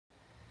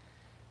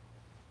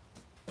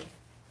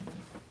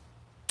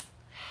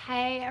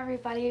Hey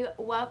everybody,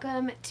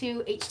 welcome to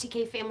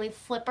HTK Family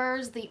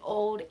Flippers, the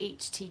old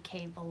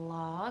HTK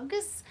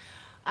vlogs.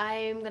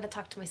 I'm going to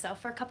talk to myself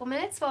for a couple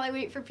minutes while I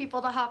wait for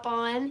people to hop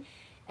on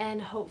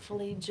and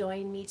hopefully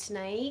join me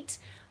tonight.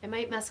 I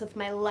might mess with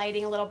my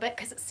lighting a little bit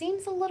because it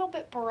seems a little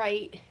bit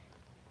bright,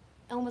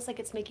 almost like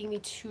it's making me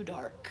too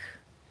dark.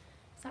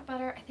 Is that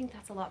better? I think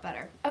that's a lot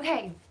better.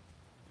 Okay,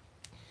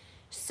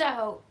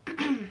 so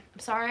I'm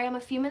sorry I'm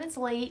a few minutes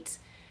late.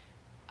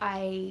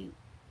 I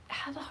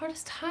had the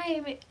hardest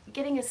time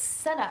getting a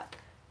setup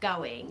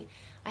going.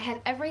 I had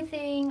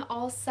everything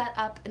all set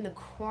up in the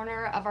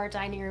corner of our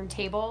dining room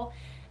table,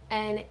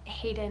 and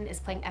Hayden is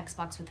playing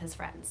Xbox with his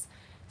friends.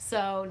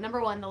 So number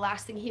one, the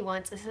last thing he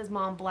wants is his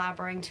mom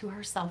blabbering to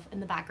herself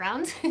in the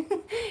background.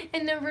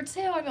 And number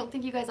two, I don't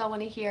think you guys all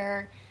want to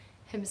hear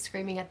him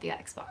screaming at the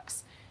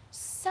Xbox.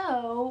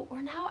 So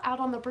we're now out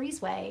on the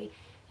breezeway.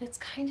 It's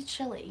kind of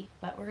chilly,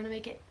 but we're gonna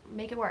make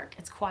it work.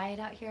 It's quiet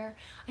out here.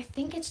 I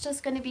think it's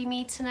just gonna be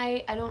me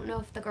tonight. I don't know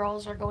if the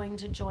girls are going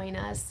to join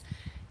us.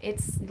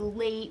 It's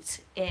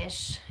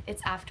late-ish.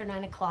 It's after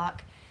 9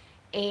 o'clock,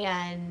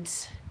 and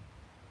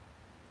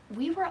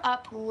we were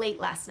up late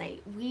last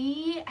night.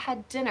 We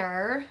had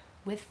dinner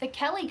with the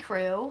Kelley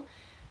Krew.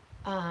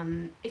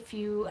 If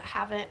you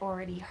haven't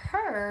already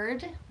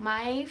heard,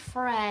 my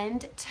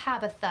friend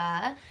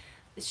Tabitha,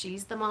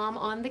 she's the mom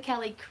on the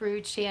Kelley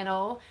Krew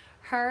channel.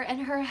 Her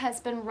and her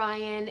husband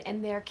Ryan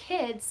and their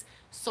kids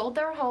sold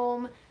their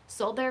home,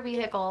 sold their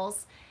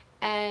vehicles,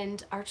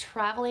 and are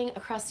traveling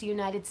across the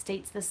United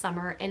States this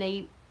summer in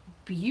a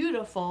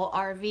beautiful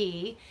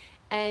RV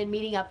and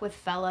meeting up with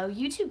fellow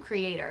YouTube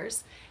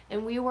creators.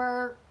 And we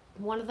were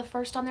one of the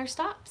first on their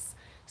stops.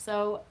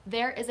 So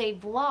there is a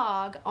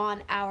vlog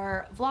on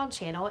our vlog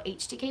channel,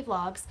 HTK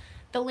Vlogs.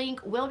 The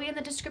link will be in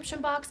the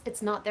description box.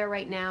 It's not there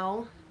right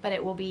now, but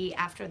it will be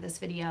after this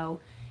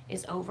video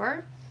is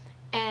over.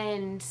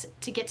 And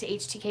to get to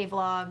HTK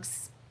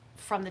Vlogs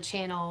from the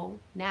channel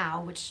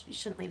now, which you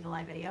shouldn't leave the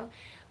live video,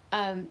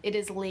 it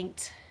is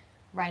linked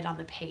right on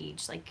the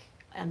page, like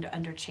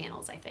under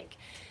channels, I think.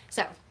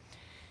 So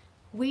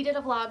we did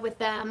a vlog with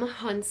them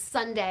on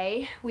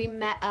Sunday. We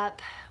met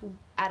up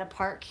at a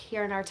park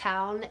here in our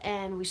town,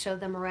 and we showed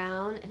them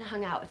around and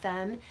hung out with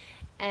them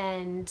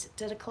and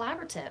did a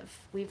collaborative.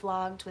 We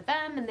vlogged with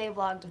them and they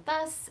vlogged with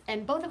us,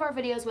 and both of our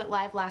videos went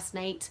live last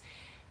night.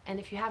 And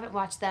if you haven't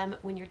watched them,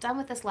 when you're done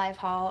with this live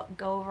haul,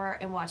 go over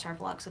and watch our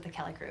vlogs with the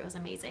Kelley Krew. It was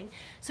amazing.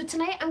 So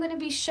tonight I'm going to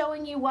be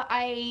showing you or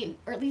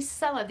at least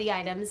some of the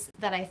items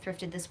that I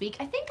thrifted this week.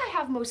 I think I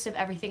have most of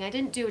everything. I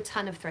didn't do a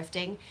ton of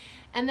thrifting.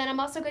 And then I'm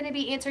also going to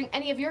be answering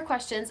any of your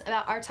questions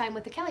about our time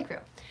with the Kelley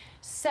Krew.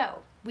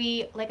 So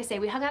like I say,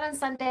 we hung out on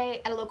Sunday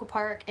at a local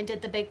park and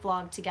did the big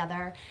vlog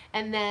together.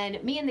 And then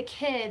me and the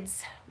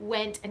kids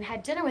went and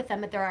had dinner with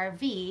them at their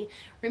RV.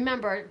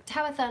 Remember,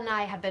 Tabitha and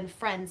I have been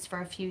friends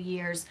for a few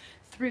years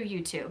through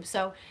YouTube.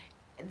 So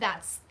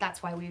that's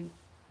why we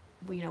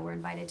were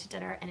invited to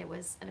dinner, and it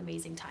was an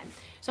amazing time.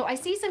 So I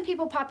see some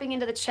people popping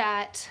into the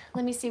chat.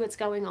 Let me see what's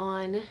going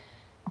on.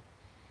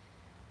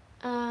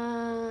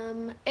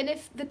 And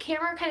if the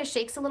camera kind of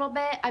shakes a little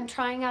bit, I'm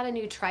trying out a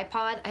new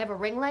tripod. I have a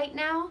ring light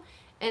now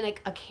and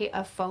like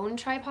a phone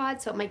tripod,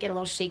 so it might get a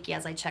little shaky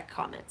as I check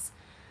comments.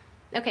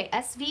 Okay,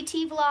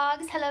 SVT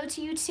Vlogs, hello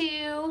to you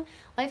too.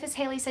 Life is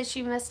Haley says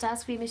she missed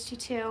us. We missed you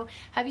too.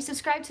 Have you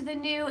subscribed to the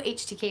new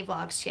HTK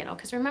Vlogs channel?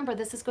 Because remember,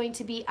 this is going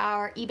to be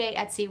our eBay,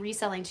 Etsy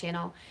reselling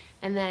channel,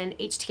 and then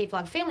HTK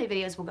Vlog family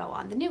videos will go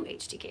on the new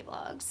HTK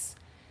Vlogs.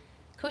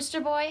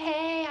 Coaster Boy,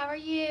 hey, how are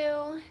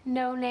you?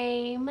 No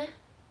name.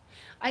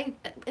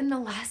 In the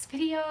last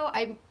video,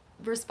 I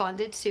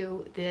responded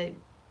to the,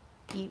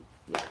 I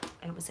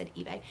almost said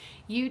eBay,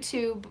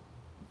 YouTube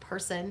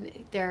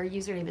person. Their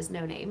username is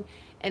no name.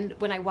 And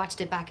when I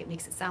watched it back, it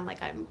makes it sound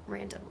like I'm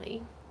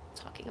randomly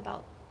talking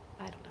about,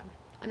 I don't know.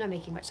 I'm not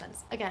making much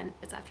sense. Again,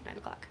 it's after 9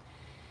 o'clock.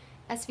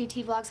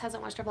 SVT Vlogs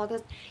hasn't watched our vlog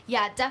list.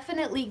 Yeah,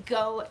 definitely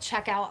go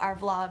check out our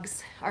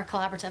vlogs, our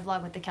collaborative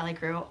vlog with the Kelley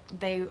Krew.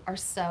 They are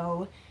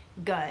so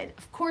good.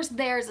 Of course,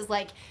 theirs is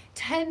like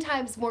 10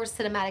 times more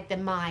cinematic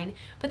than mine,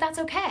 but that's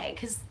okay,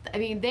 because, I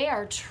mean, they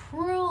are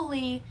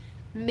truly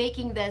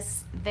making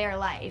this their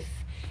life,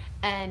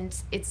 and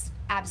it's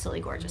absolutely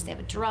gorgeous. They have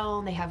a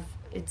drone,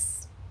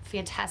 it's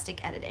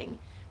fantastic editing.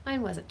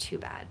 Mine wasn't too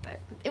bad, but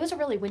it was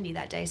really windy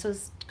that day, so it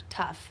was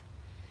tough.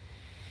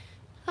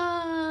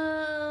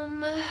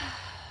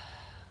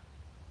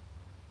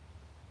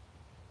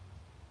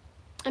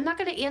 I'm not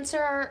going to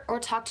answer or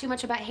talk too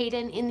much about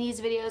Hayden in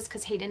these videos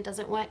because Hayden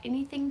doesn't want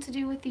anything to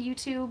do with the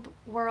YouTube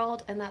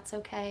world, and that's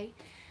okay.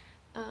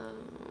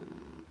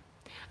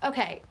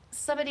 Okay,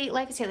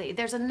 Life is Haley.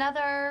 There's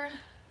another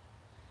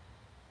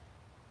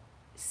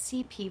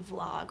CP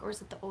vlog, or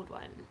is it the old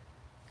one?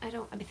 I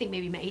think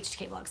maybe my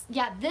HTK Vlogs.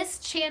 Yeah, this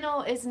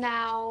channel is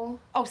now,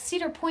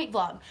 Cedar Point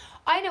vlog.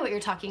 I know what you're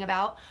talking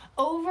about.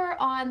 Over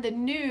on the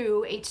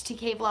new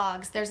HTK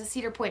Vlogs, there's a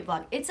Cedar Point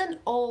vlog.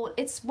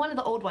 It's one of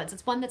the old ones.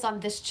 It's one that's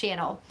on this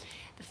channel.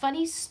 The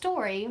funny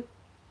story,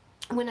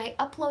 when I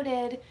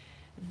uploaded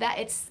That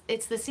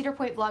it's the Cedar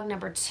Point vlog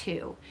number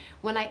 2.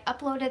 When I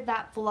uploaded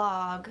that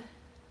vlog,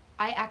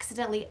 I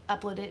accidentally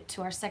uploaded it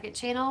to our second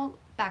channel.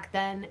 Back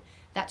then,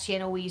 that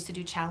channel we used to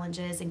do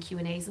challenges and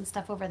Q&As and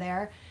stuff over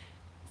there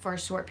for a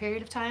short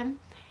period of time.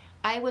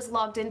 I was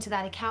logged into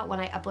that account when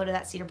I uploaded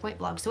that Cedar Point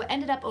vlog, so it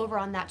ended up over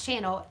on that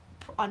channel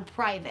on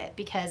private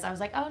because I was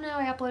like, oh no,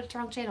 I uploaded to the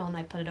wrong channel, and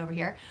I put it over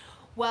here.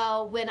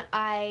 Well, when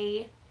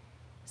I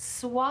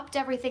swapped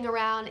everything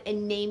around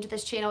and named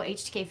this channel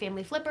HTK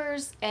Family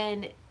Flippers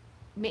and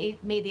made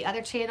the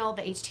other channel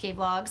the HTK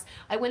Vlogs,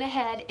 I went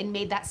ahead and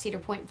made that Cedar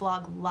Point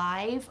vlog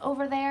live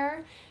over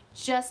there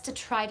just to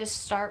try to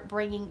start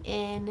bringing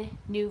in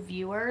new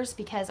viewers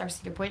because our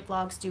Cedar Point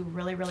vlogs do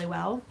really, really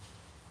well.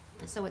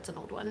 So it's an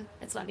old one.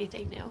 It's not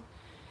anything new.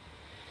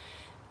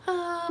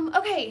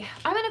 Okay,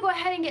 I'm gonna go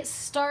ahead and get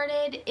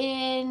started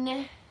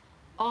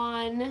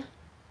on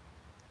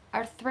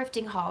our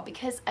thrifting haul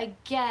because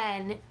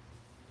again,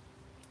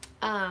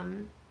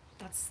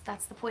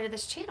 that's the point of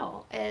this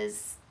channel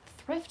is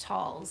thrift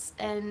hauls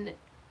and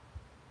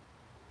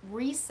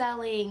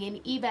reselling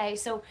and eBay.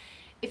 So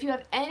if you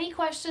have any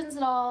questions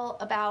at all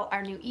about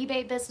our new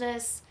eBay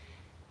business,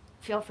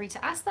 feel free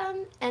to ask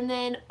them. And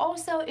then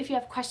also if you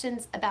have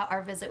questions about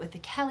our visit with the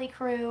Kelley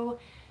Krew,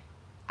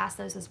 ask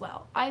those as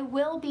well. I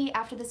will be,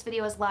 after this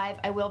video is live,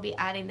 I will be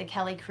adding the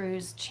Kelley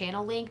Krew's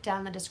channel link down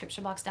in the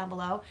description box down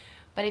below.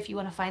 But if you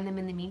want to find them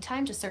in the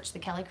meantime, just search the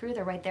Kelley Krew.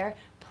 They're right there.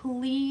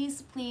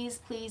 Please, please,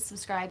 please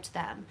subscribe to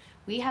them.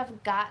 We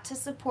have got to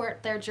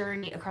support their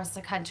journey across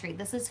the country.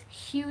 This is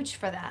huge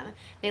for them.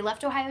 They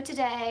left Ohio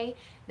today.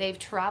 They've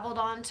traveled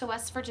on to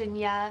West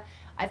Virginia.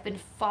 I've been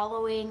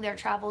following their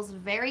travels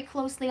very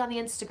closely on the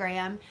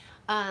Instagram.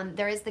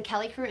 There is the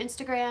Kelley Krew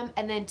Instagram,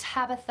 and then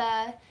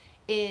Tabitha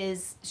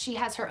she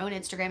has her own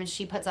Instagram and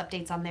she puts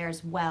updates on there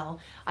as well.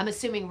 I'm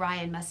assuming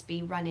Ryan must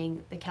be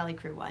running the Kelley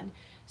Krew one.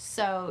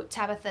 So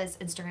Tabitha's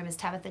Instagram is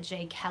Tabitha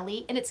J.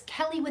 Kelley, and it's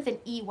Kelley with an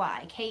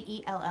E-Y,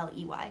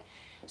 K-E-L-L-E-Y.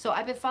 So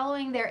I've been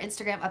following their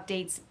Instagram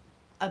updates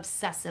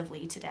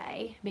obsessively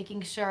today,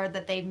 making sure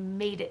that they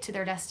made it to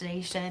their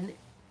destination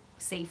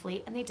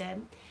safely, and they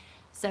did.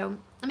 So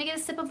let me get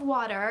a sip of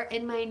water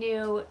in my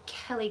new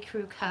Kelley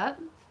Krew cup.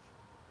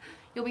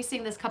 You'll be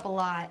seeing this cup a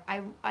lot.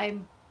 I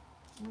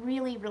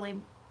really,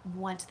 really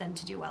want them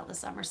to do well this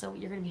summer, so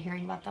you're going to be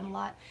hearing about them a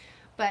lot.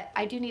 But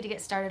I do need to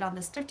get started on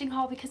this thrifting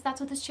haul because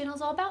that's what this channel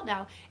is all about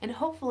now. And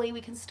hopefully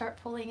we can start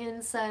pulling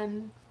in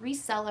some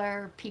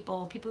reseller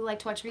people who like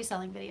to watch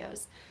reselling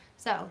videos.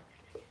 So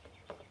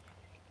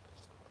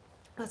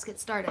let's get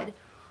started.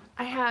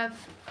 I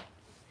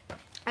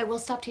will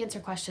stop to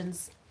answer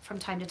questions from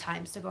time to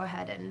time, so go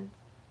ahead and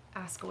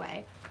ask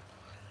away.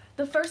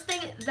 The first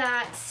thing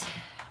that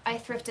I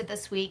thrifted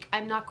this week,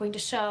 I'm not going to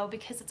show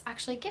because it's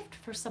actually a gift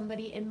for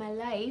somebody in my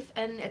life,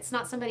 and it's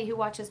not somebody who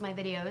watches my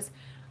videos,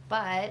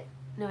 but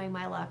knowing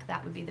my luck,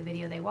 that would be the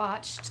video they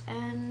watched,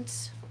 and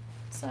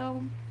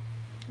so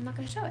I'm not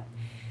going to show it.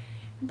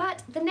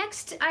 But the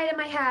next item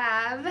I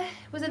have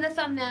was in the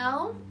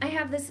thumbnail. I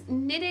have this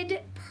knitted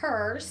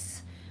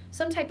purse,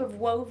 some type of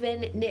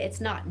woven knit.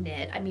 It's not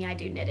knit. I mean, I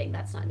do knitting.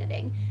 That's not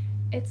knitting.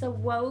 It's a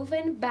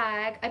woven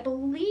bag. I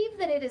believe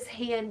that it is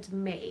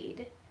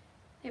handmade.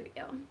 There we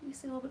go. Let me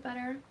see a little bit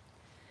better.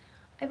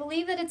 I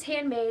believe that it's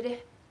handmade.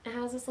 It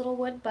has this little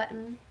wood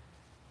button.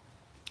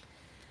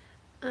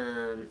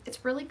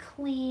 It's really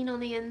clean on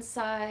the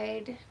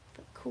inside.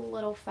 The cool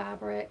little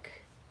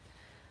fabric.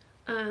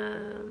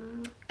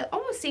 It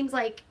almost seems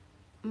like,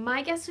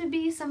 my guess would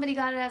be somebody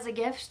got it as a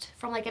gift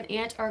from like an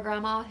aunt or a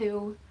grandma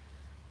who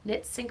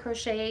knits and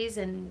crochets,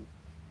 and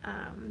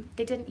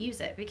they didn't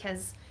use it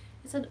because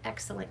it's in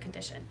excellent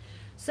condition.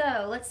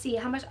 So let's see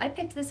how much. I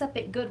picked this up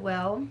at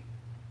Goodwill.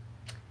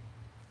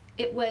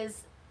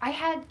 I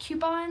had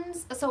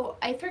coupons, so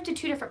I thrifted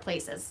 2 different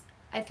places.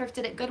 I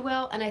thrifted at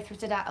Goodwill and I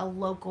thrifted at a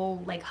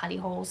local like Honey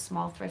Hole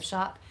small thrift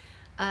shop.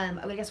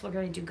 I guess we're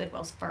going to do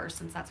Goodwill's first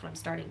since that's what I'm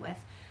starting with.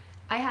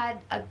 I had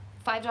a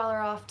 $5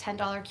 off,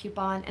 $10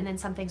 coupon, and then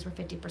some things were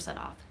 50%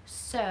 off.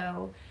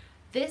 So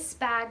this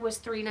bag was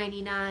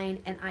 $3.99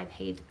 and I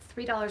paid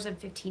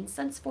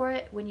 $3.15 for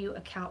it when you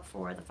account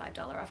for the $5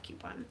 off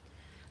coupon.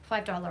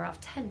 $5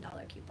 off,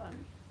 $10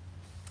 coupon.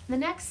 The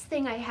next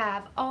thing I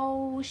have,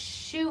 oh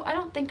shoot, I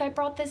don't think I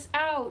brought this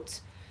out.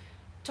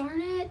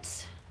 Darn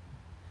it.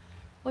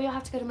 Well, you'll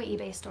have to go to my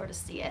eBay store to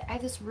see it. I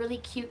have this really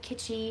cute,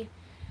 kitschy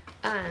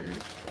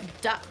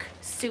duck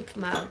soup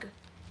mug.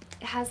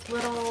 It has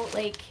little,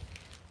 like,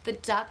 the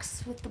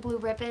ducks with the blue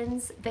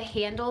ribbons. The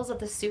handles of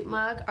the soup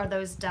mug are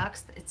those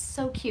ducks. It's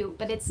so cute,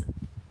 but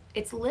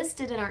it's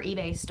listed in our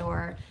eBay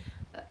store,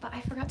 but I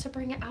forgot to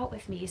bring it out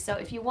with me. So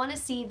if you want to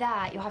see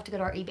that, you'll have to go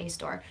to our eBay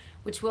store,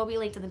 which will be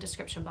linked in the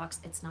description box.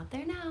 It's not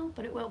there now,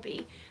 but it will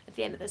be at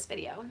the end of this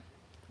video,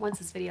 once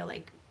this video,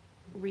 like,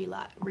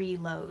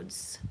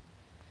 reloads.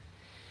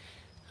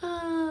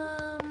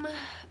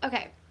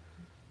 Okay.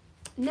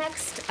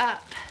 Next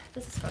up,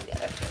 this is from the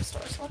other thrift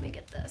store, so let me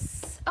get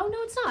this. Oh, no,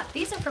 it's not.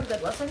 These are from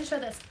Goodwill, so let me show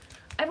this.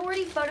 I've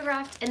already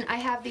photographed, and I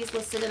have these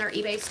listed in our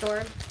eBay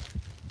store,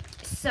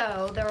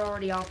 so they're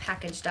already all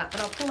packaged up,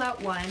 but I'll pull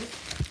out one.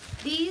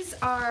 These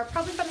are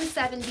probably from the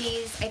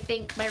 70s, I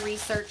think my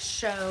research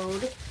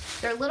showed.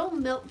 They're little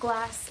milk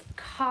glass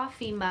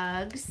coffee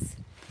mugs.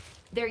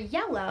 They're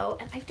yellow,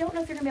 and I don't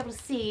know if you're gonna be able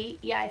to see.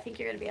 Yeah, I think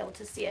you're gonna be able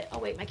to see it. Oh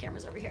wait, my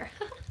camera's over here.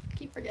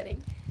 Keep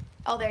forgetting.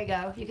 Oh, there you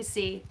go. You can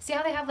see. See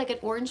how they have like an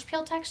orange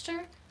peel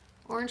texture?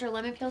 Orange or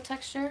lemon peel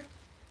texture?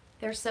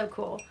 They're so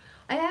cool.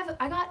 I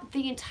got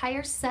the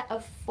entire set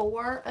of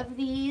 4 of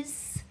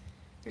these.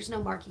 There's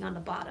no marking on the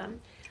bottom.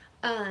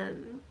 I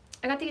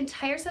got the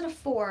entire set of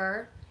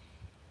 4.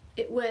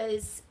 It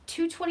was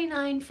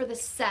 $2.29 for the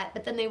set,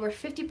 but then they were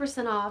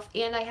 50% off,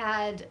 and I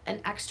had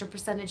an extra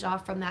percentage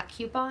off from that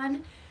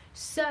coupon.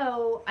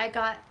 So I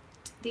got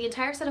the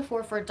entire set of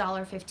 4 for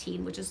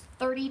 $1.15, which is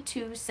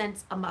 32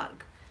 cents a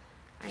mug.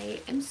 I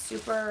am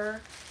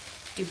super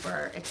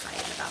duper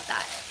excited about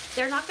that.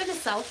 They're not going to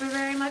sell for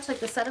very much. Like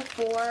the set of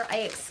 4,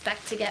 I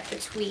expect to get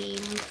between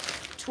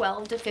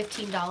 $12 to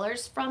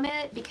 $15 from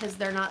it because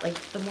they're not like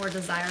the more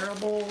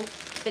desirable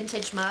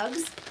vintage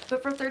mugs.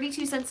 But for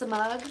 32 cents a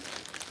mug,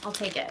 I'll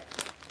take it.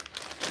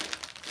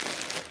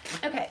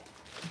 Okay,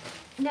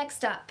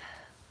 next up,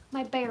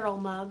 my barrel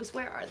mugs.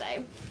 Where are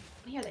they?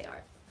 Here they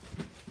are.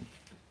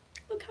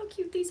 Look how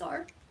cute these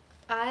are.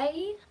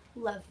 I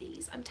love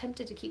these. I'm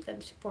tempted to keep them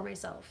for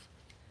myself.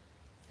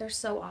 They're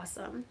so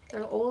awesome.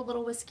 They're old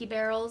little whiskey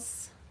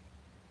barrels.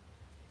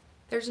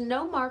 There's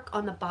no mark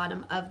on the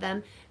bottom of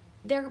them.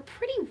 They're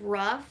pretty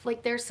rough.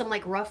 Like there's some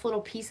like rough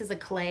little pieces of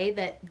clay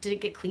that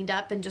didn't get cleaned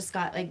up and just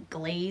got like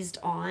glazed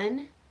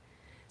on.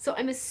 So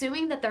I'm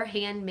assuming that they're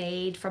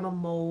handmade from a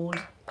mold,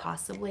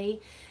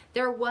 possibly.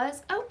 There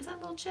was, oh, is that a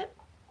little chip?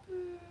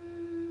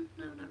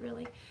 No, not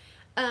really.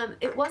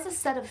 It was a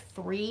set of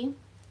 3,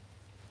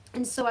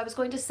 and so I was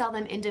going to sell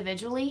them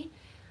individually,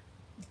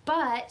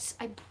 but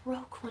I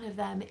broke one of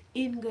them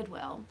in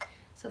Goodwill.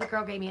 So the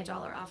girl gave me $1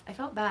 off. I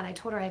felt bad. I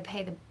told her I'd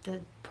pay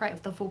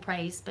the full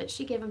price, but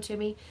she gave them to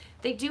me.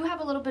 They do have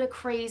a little bit of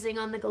crazing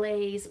on the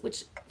glaze,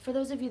 which for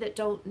those of you that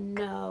don't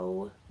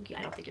know,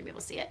 I don't think you'll be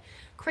able to see it.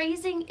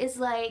 Crazing is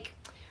like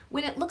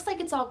when it looks like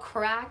it's all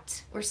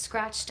cracked or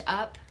scratched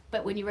up,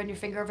 but when you run your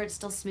finger over it, it's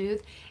still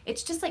smooth.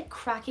 It's just like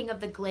cracking of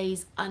the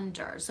glaze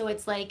under. So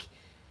it's like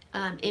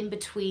in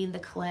between the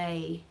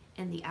clay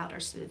and the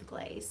outer smooth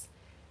glaze.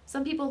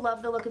 Some people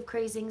love the look of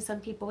crazing, some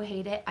people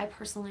hate it. I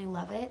personally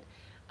love it,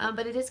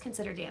 but it is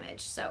considered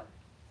damage. So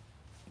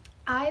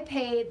I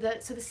paid,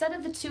 the set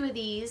of the 2 of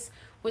these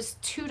was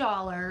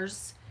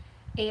 $2,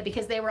 and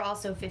because they were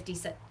also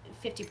 50%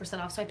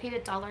 off, so I paid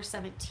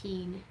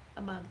 $1.17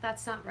 a mug.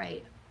 That's not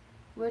right.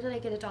 Where did I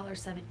get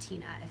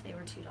 $1.17 at if they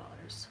were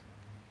 $2?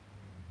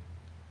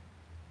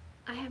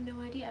 I have no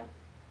idea.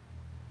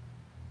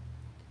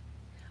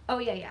 Oh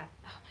yeah.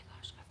 Oh my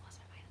gosh, I've lost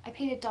my mind. I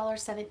paid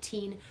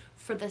 $1.17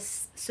 for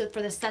this, so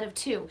for the set of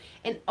 2.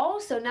 And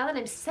also, now that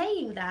I'm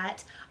saying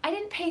that, I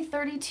didn't pay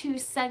 32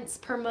 cents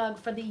per mug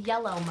for the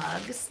yellow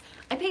mugs.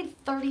 I paid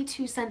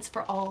 32 cents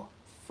for all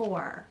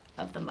 4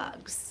 of the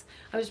mugs.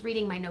 I was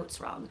reading my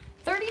notes wrong.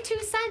 32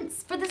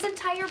 cents for this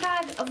entire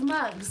bag of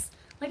mugs.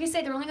 Like I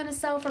say, they're only going to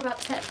sell for about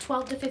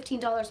 $12 to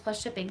 $15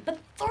 plus shipping, but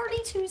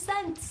 32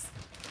 cents.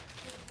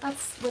 That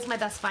was my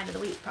best find of the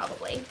week,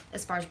 probably,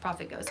 as far as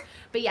profit goes.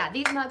 But yeah,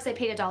 these mugs, I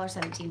paid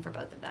 $1.17 for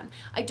both of them.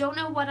 I don't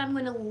know what I'm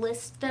going to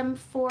list them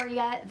for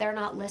yet. They're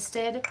not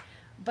listed,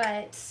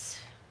 but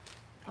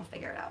I'll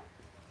figure it out.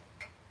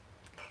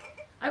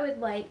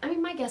 I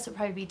mean, my guess would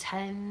probably be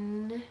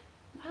 10.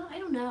 Well, I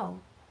don't know.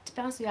 To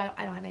be honest with you,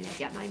 I don't have any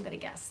idea. I'm not even going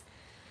to guess.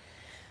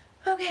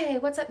 Okay,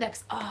 what's up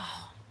next?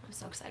 Oh, I'm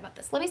so excited about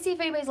this. Let me see if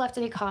anybody's left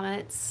any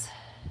comments.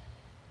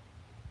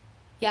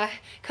 Yeah,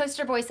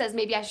 Coaster Boy says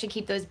maybe I should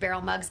keep those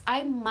barrel mugs.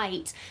 I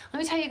might.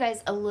 Let me tell you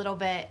guys a little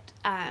bit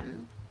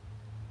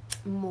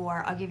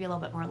more. I'll give you a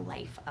little bit more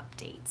life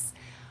updates.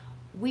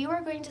 We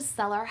were going to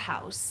sell our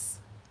house.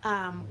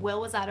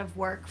 Will was out of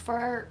work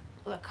for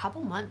a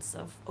couple months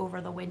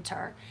over the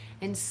winter,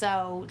 and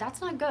so that's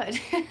not good,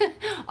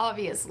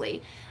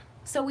 obviously.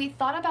 So we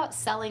thought about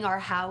selling our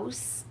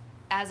house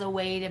as a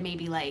way to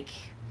maybe like,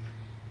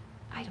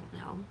 I don't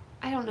know.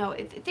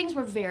 Things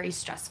were very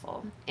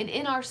stressful. And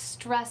in our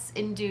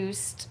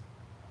stress-induced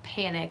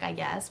panic, I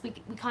guess, we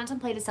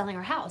contemplated selling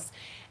our house.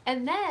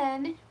 And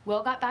then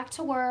Will got back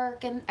to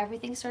work and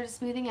everything started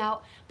smoothing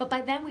out. But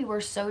by then we were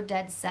so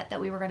dead set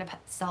that we were going to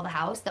sell the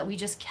house that we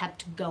just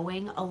kept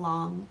going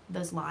along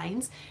those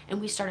lines.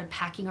 And we started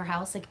packing our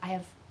house. Like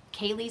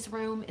Kaylee's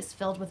room is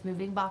filled with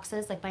moving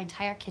boxes. Like my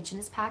entire kitchen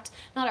is packed.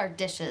 Not our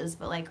dishes,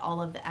 but like all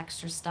of the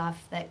extra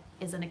stuff that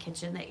is in a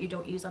kitchen that you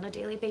don't use on a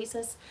daily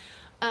basis.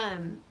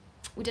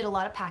 We did a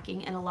lot of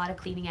packing and a lot of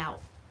cleaning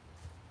out.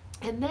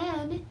 And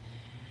then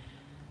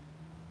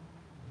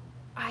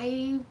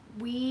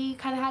we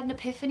kind of had an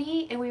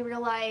epiphany and we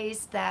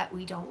realized that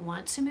we don't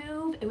want to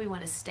move and we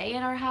want to stay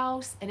in our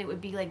house, and it would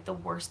be like the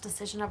worst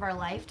decision of our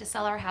life to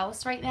sell our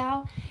house right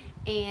now.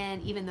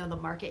 And even though the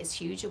market is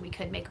huge and we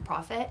could make a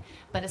profit,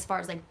 but as far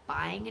as like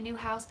buying a new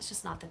house, it's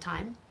just not the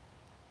time.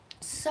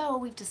 So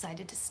we've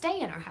decided to stay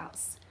in our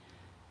house.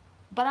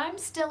 But I'm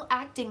still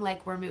acting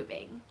like we're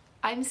moving.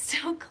 I'm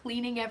still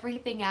cleaning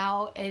everything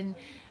out and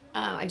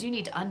I do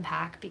need to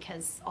unpack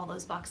because all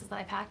those boxes that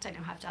I packed, I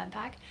now have to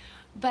unpack.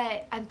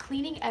 But I'm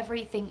cleaning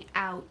everything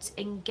out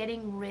and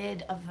getting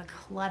rid of the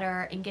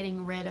clutter and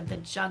getting rid of the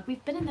junk.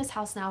 We've been in this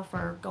house now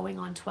for going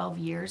on 12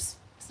 years.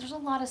 So there's a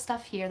lot of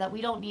stuff here that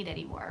we don't need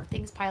anymore.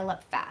 Things pile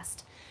up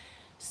fast.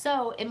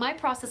 So in my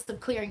process of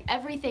clearing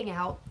everything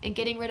out and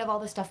getting rid of all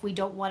the stuff we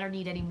don't want or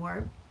need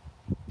anymore,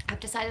 I've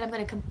decided I'm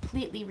going to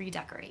completely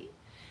redecorate.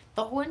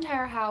 The whole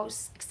entire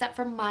house, except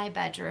for my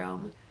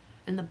bedroom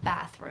and the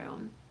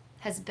bathroom,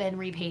 has been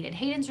repainted.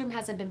 Hayden's room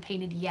hasn't been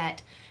painted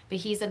yet, but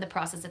he's in the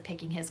process of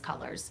picking his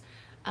colors.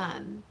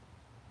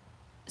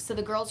 So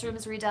the girls' room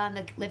is redone,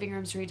 the living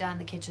room's redone,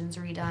 the kitchen's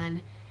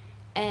redone,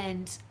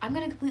 and I'm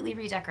gonna completely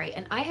redecorate.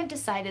 And I have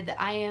decided that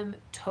I am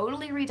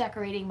totally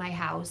redecorating my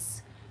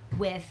house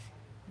with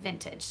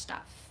vintage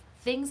stuff.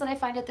 Things that I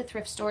find at the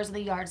thrift stores and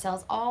the yard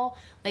sales, all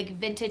like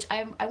vintage.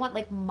 I want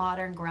like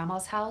modern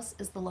grandma's house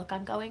is the look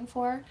I'm going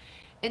for.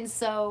 And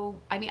so,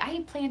 I mean, I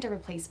plan to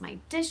replace my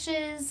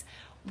dishes.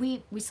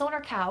 We sold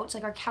our couch,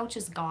 like our couch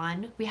is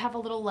gone. We have a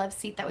little love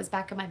seat that was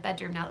back in my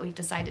bedroom now that we've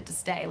decided to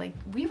stay. Like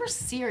we were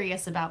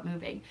serious about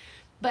moving.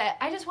 But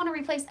I just want to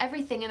replace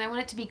everything and I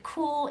want it to be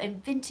cool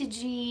and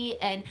vintagey,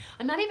 and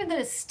I'm not even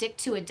going to stick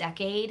to a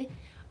decade.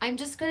 I'm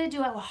just going to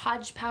do a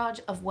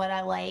hodgepodge of what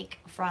I like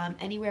from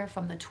anywhere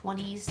from the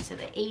 20s to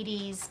the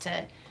 80s to,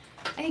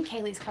 I think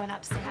Kaylee's coming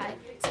up to say hi.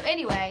 So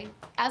anyway,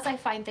 as I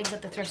find things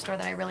at the thrift store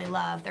that I really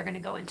love, they're going to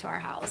go into our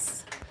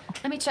house.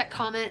 Let me check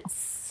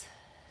comments.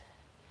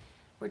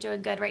 We're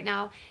doing good right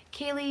now.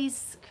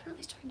 Kaylee's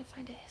currently trying to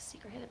find a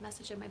secret hidden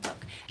message in my book.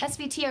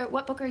 SVT,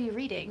 what book are you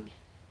reading?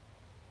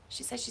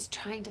 She says she's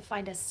trying to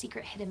find a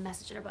secret hidden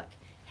message in her book.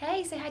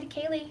 Hey, say hi to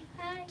Kaylee.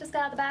 Hi. Just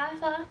got out of the bath,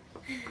 huh?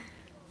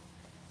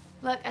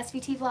 Look,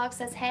 SVT Vlog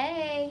says,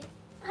 hey.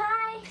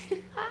 Hi.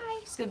 Hi.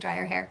 She's gonna dry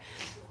her hair.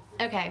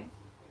 Okay.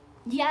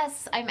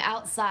 Yes, I'm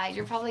outside.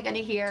 You're probably gonna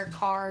hear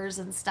cars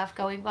and stuff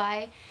going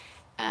by.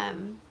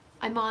 I'm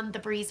on the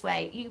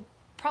breezeway. You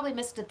probably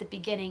missed it at the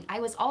beginning. I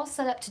was all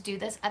set up to do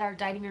this at our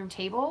dining room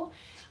table,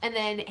 and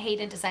then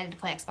Hayden decided to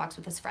play Xbox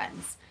with his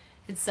friends.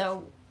 And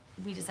so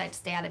we decided to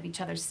stay out of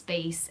each other's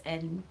space,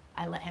 and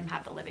I let him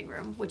have the living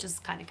room, which is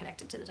kind of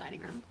connected to the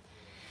dining room.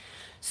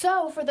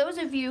 So for those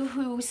of you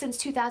who since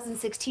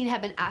 2016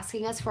 have been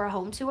asking us for a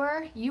home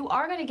tour, you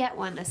are going to get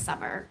one this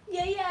summer.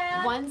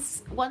 Yeah.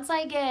 Once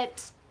I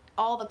get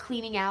all the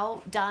cleaning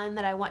out done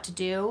that I want to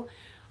do,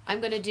 I'm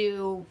going to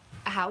do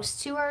a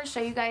house tour, show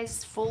you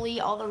guys fully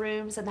all the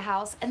rooms in the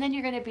house, and then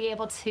you're going to be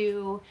able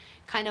to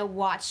kind of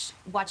watch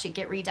it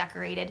get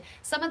redecorated.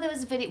 Some of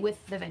those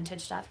with the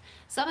vintage stuff.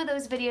 Some of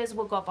those videos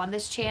will go up on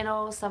this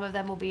channel. Some of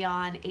them will be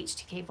on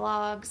HTK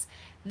Vlogs.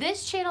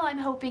 This channel I'm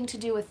hoping to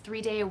do a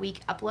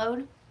 3-day-a-week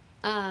upload.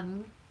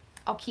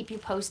 I'll keep you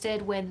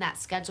posted when that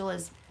schedule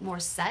is more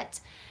set.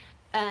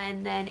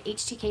 And then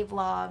HTK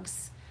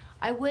Vlogs,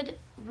 I would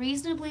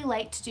reasonably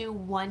like to do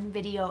 1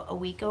 video a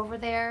week over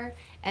there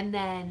and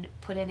then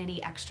put in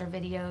any extra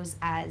videos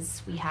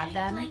as we have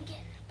them.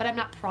 But I'm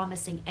not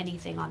promising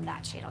anything on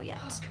that channel yet.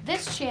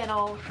 This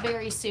channel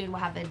very soon will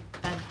have a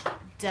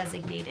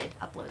designated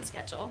upload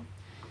schedule.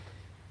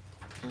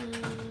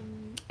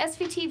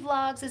 SVT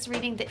Vlogs is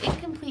reading The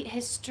Incomplete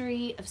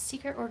History of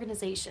Secret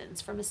Organizations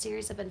from a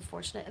series of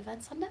unfortunate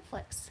events on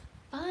Netflix.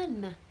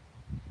 Fun.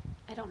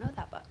 I don't know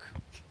that book,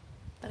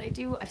 but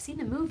I've seen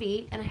the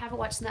movie and I haven't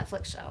watched the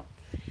Netflix show.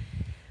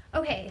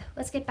 Okay,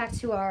 let's get back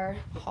to our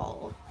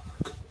haul.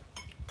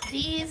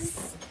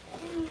 These,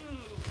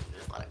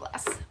 there's a lot of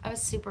glass. I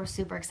was super,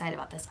 super excited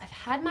about this. I've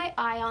had my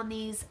eye on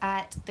these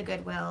at the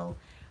Goodwill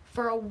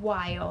for a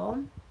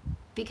while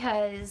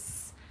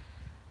because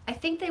I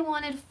think they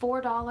wanted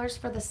 $4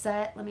 for the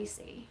set. Let me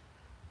see.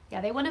 Yeah,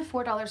 they wanted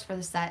 $4 for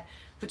the set,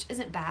 which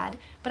isn't bad,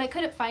 but I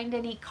couldn't find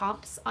any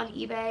comps on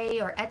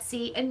eBay or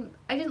Etsy, and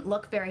I didn't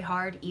look very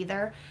hard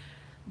either.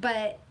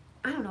 But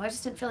I don't know, I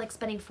just didn't feel like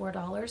spending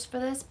 $4 for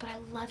this, but I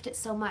loved it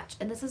so much.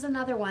 And this is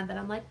another one that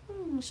I'm like,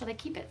 should I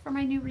keep it for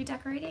my new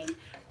redecorating?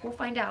 We'll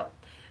find out.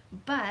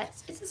 But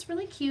it's this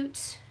really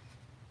cute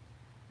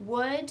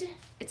wood.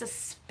 It's a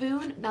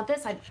spoon. Now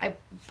this I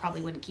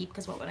probably wouldn't keep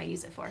because what would I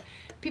use it for?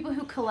 People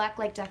who collect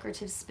like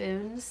decorative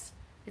spoons.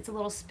 It's a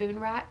little spoon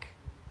rack.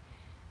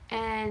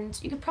 And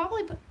you could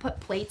probably put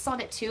plates on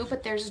it too,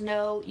 but there's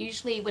no,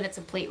 usually when it's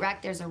a plate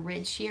rack, there's a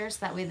ridge here so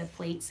that way the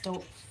plates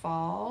don't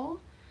fall.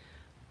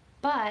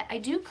 But I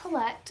do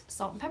collect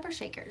salt and pepper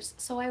shakers,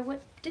 so I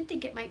did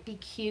think it might be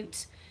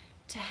cute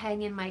to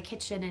hang in my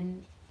kitchen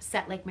and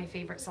set like my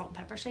favorite salt and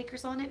pepper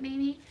shakers on it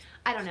maybe.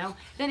 I don't know.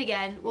 Then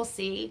again, we'll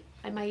see.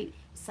 I might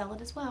sell it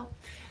as well.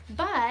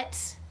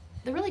 But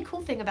the really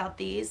cool thing about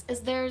these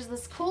is there's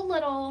this cool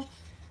little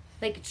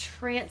like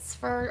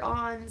transfer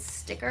on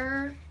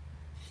sticker.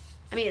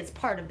 I mean, it's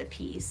part of the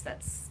piece.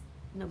 That's,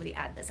 nobody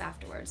add this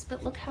afterwards.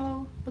 But look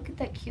at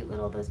that cute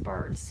little, those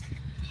birds.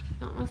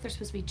 I don't know if they're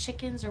supposed to be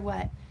chickens or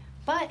what.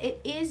 But it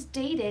is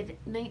dated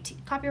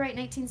copyright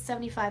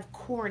 1975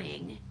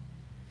 Corning.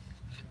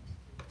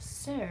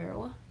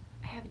 So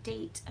I have a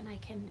date and I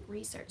can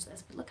research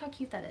this. But look how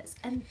cute that is.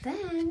 And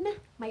then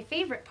my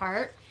favorite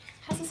part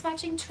has this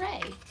matching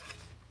tray.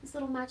 This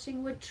little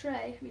matching wood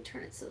tray. Let me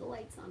turn it so the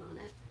light's on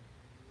it.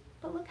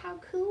 But look how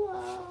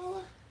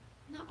cool.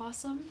 Isn't that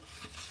awesome?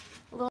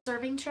 A little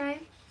serving tray.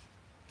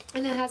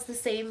 And it has the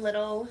same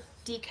little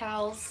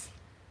decals.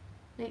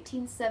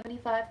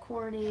 1975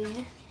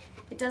 Corning.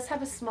 It does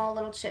have a small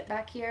little chip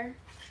back here.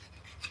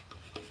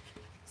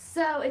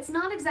 So it's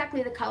not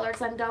exactly the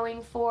colors I'm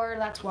going for.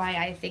 That's why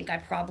I think I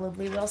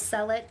probably will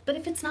sell it. But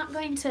if it's not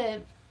going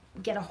to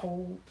get a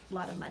whole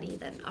lot of money,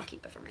 then I'll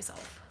keep it for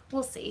myself.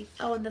 We'll see.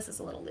 Oh, and this is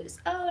a little loose.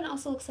 Oh, and it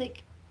also looks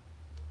like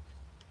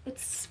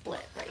it's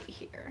split right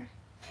here.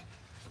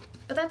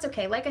 But that's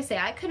okay. Like I say,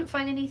 I couldn't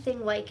find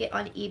anything like it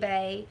on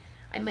eBay.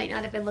 I might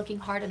not have been looking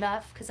hard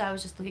enough because I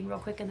was just looking real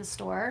quick in the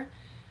store.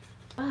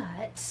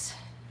 But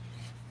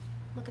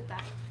look at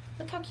that.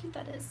 Look how cute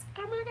that is.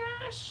 Oh my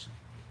gosh.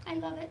 I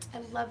love it. I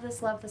love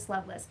this, love this,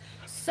 love this.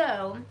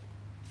 So,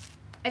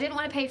 I didn't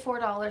want to pay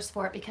 $4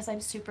 for it because I'm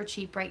super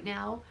cheap right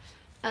now.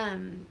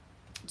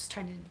 Just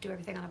trying to do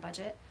everything on a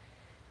budget.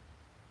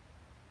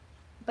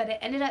 But it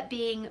ended up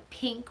being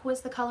pink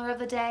was the color of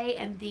the day,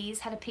 and these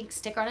had a pink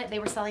sticker on it. They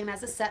were selling them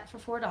as a set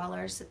for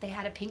 $4. They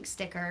had a pink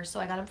sticker, so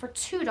I got them for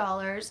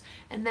 $2.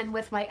 And then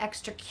with my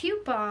extra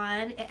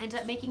coupon, it ended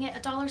up making it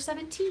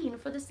 $1.17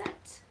 for the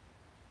set.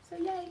 So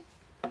yay.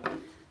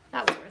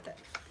 That was worth it.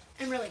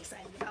 I'm really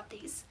excited about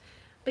these.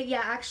 But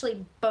yeah,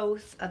 actually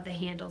both of the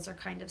handles are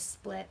kind of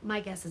split. My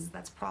guess is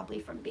that's probably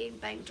from being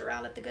banged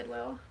around at the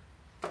Goodwill.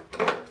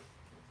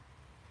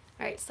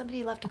 Alright,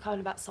 somebody left a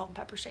comment about salt and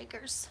pepper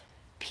shakers.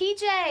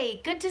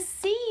 PJ, good to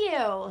see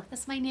you.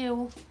 That's my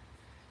new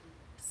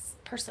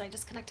person I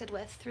just connected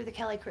with through the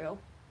Kelley Krew.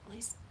 At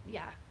least,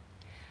 yeah.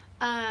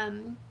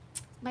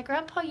 My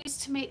grandpa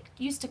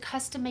used to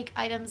custom make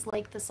items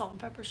like the salt and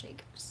pepper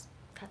shakers.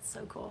 That's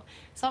so cool.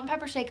 Salt and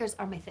pepper shakers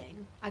are my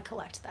thing. I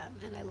collect them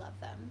and I love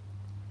them.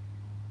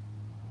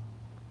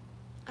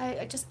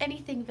 I just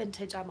anything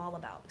vintage I'm all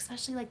about,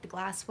 especially like the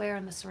glassware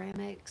and the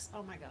ceramics.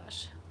 Oh my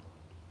gosh.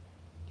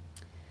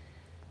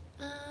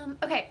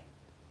 Okay.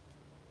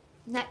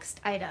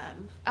 Next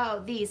item.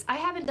 Oh, these. I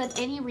haven't done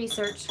any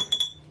research.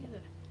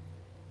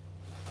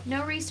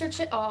 No research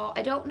at all.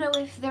 I don't know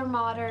if they're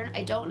modern.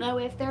 I don't know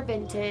if they're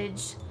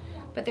vintage,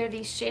 but they're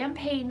these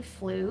champagne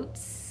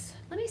flutes.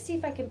 Let me see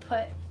if I can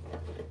put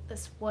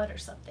this wood or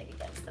something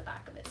against the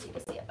back of it so you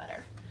can see it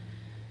better.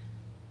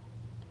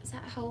 Is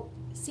that how,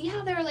 see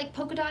how they're like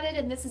polka dotted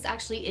and this is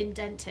actually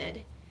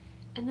indented.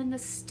 And then the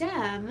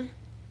stem,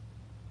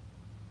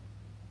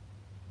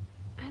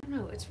 I don't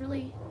know, it's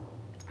really,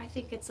 I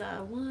think it's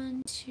a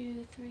 1,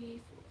 2,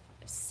 3, 4,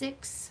 5,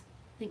 6,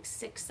 I think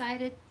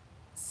 6-sided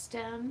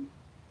stem.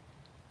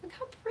 Look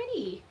how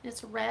pretty.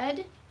 It's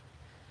red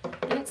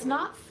and it's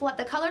not,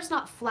 the color's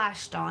not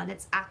flashed on.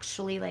 It's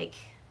actually like,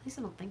 at least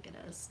I don't think it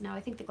is. No,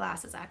 I think the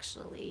glass is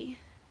actually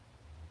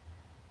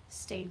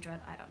stained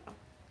red. I don't know.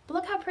 But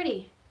look how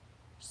pretty.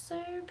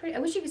 So pretty. I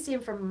wish you could see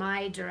them from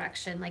my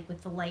direction, like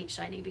with the light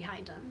shining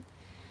behind them.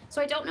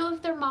 So I don't know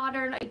if they're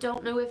modern. I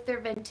don't know if they're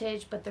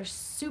vintage, but they're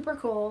super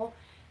cool.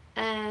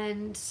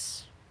 And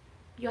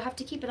you'll have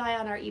to keep an eye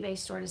on our eBay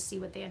store to see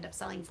what they end up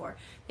selling for.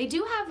 They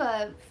do have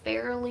a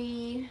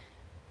fairly,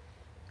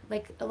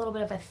 like a little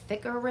bit of a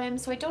thicker rim.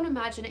 So I don't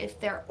imagine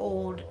if they're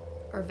old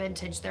or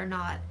vintage, they're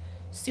not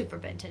super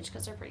vintage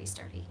because they're pretty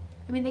sturdy.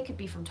 I mean, they could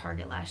be from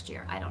Target last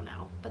year. I don't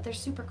know, but they're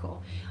super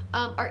cool.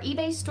 Our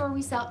eBay store,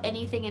 we sell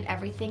anything and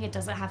everything. It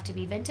doesn't have to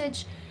be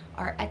vintage.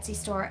 Our Etsy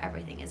store,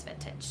 everything is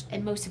vintage.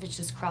 And most of it's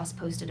just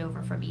cross-posted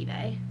over from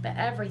eBay, but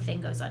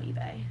everything goes on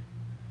eBay.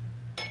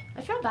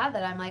 I feel bad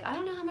that I'm like, I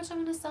don't know how much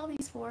I'm going to sell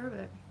these for,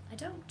 but I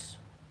don't.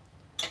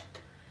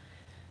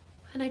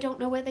 And I don't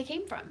know where they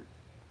came from.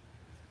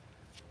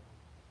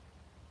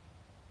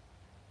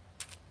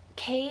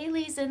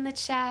 Kaylee's in the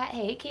chat.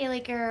 Hey,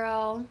 Kaylee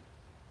girl.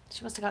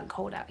 She must have gotten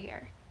cold out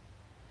here.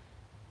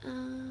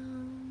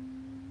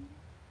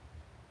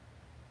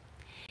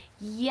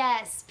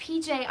 Yes,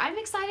 PJ, I'm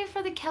excited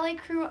for the Kelley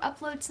Krew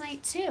upload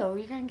tonight too.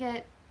 You're gonna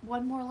get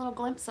one more little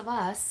glimpse of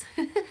us.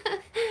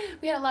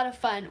 We had a lot of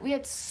fun.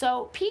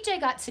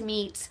 PJ got to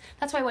meet,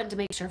 that's why I wanted to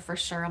make sure for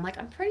sure. I'm like,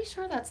 I'm pretty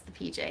sure that's the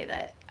PJ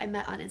that I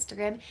met on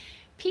Instagram.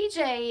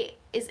 PJ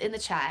is in the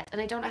chat,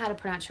 and I don't know how to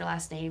pronounce your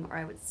last name, or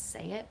I would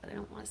say it, but I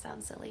don't want to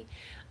sound silly.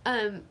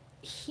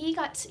 He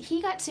got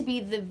to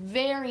be the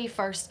very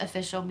first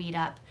official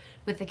meetup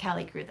with the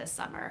Kelley Krew this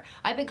summer.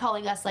 I've been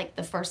calling us like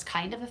the first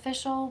kind of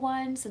official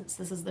one, since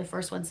this is the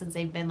first one since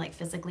they've been like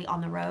physically on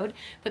the road.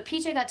 But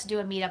PJ got to do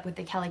a meetup with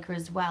the Kelley Krew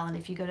as well, and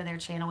if you go to their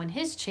channel and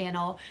his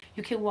channel,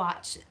 you can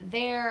watch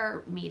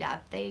their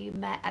meetup. They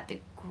met at the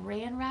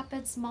Grand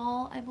Rapids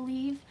Mall, I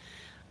believe.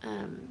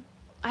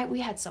 We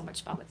had so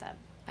much fun with them.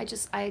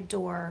 I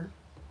adore.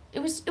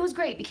 It was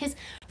great because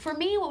for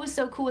me, what was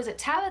so cool is that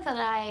Tabitha and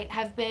I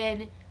have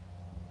been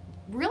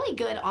really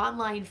good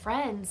online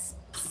friends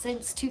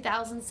since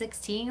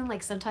 2016,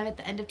 like sometime at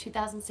the end of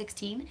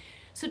 2016.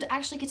 So to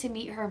actually get to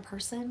meet her in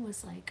person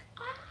was like,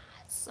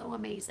 it's so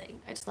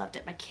amazing. I just loved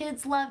it. My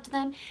kids loved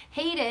them.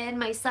 Hayden,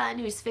 my son,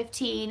 who's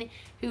 15,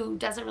 who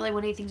doesn't really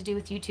want anything to do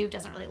with YouTube,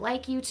 doesn't really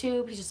like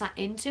YouTube, he's just not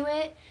into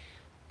it.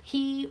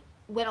 He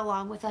went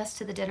along with us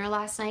to the dinner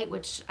last night,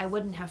 which I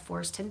wouldn't have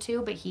forced him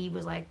to, but he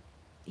was like,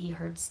 he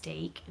heard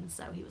steak, and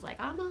so he was like,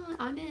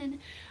 I'm in.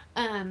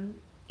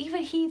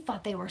 Even he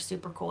thought they were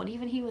super cool, and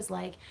even he was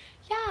like,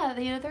 yeah,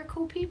 you know, they're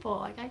cool people.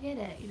 Like, I get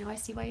it. You know, I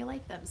see why you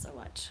like them so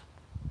much.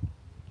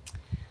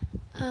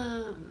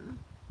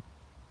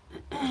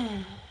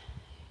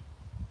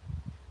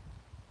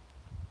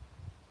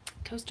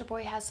 Coaster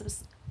Boy has some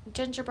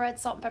gingerbread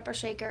salt and pepper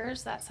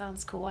shakers. That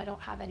sounds cool. I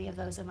don't have any of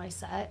those in my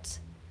set.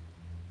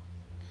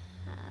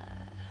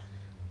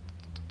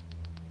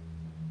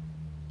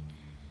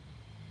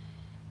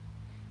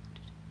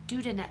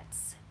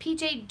 Dudenettes.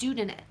 PJ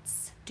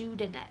Dudenettes.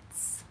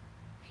 Dudenettes.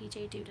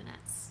 PJ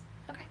Dudenettes.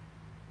 Okay.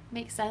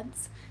 Makes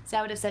sense. So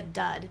I would have said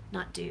dud,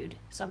 not dude.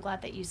 So I'm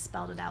glad that you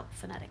spelled it out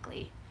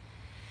phonetically.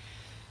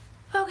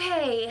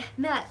 Okay,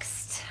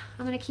 next.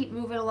 I'm going to keep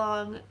moving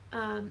along.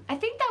 I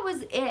think that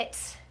was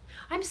it.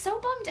 I'm so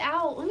bummed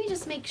out. Let me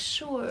just make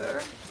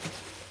sure.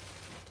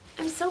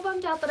 I'm so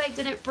bummed out that I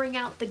didn't bring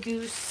out the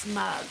goose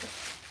mug.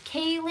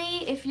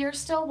 Kaylee, if you're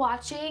still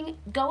watching,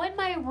 go in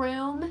my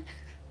room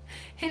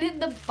and in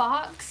the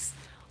box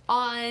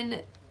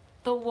on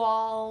the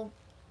wall,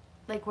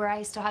 like where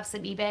I still have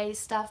some eBay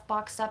stuff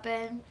boxed up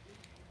in.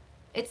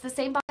 It's the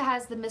same box that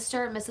has the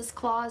Mr. and Mrs.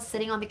 Claus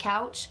sitting on the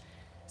couch.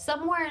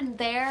 Somewhere in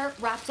there,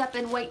 wrapped up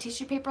in white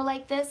tissue paper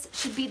like this,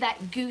 should be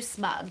that goose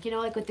mug. You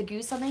know, like with the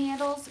goose on the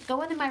handles.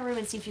 Go into my room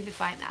and see if you can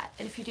find that.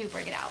 And if you do,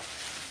 bring it out.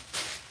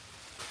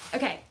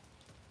 Okay.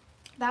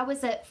 That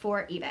was it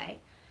for eBay.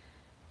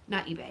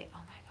 Not eBay.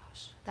 Oh my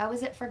gosh. That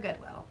was it for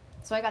Goodwill.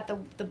 So I got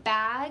the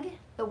bag,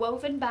 the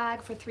woven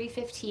bag for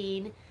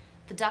 $3.15.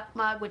 The duck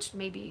mug, which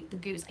may be the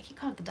goose. I keep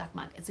calling it the duck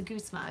mug. It's a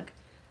goose mug.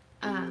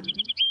 Oh,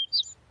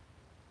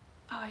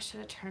 I should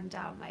have turned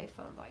down my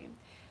phone volume.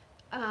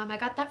 I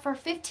got that for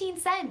 15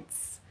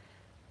 cents.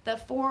 The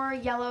 4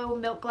 yellow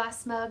milk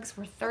glass mugs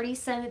were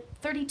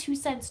 32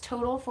 cents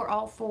total for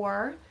all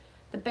 4.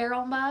 The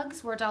barrel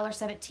mugs were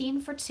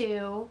 $1.17 for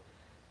 2.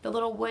 The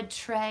little wood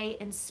tray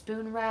and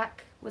spoon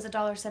rack was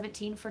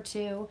 $1.17 for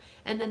 2.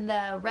 And then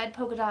the red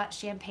polka dot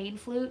champagne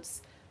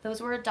flutes,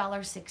 those were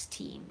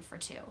 $1.16 for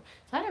 2. So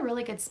I had a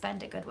really good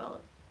spend at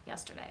Goodwill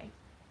yesterday.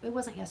 It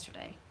wasn't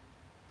yesterday.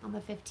 On the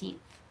 15th.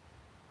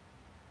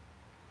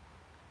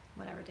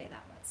 Whatever day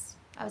that was.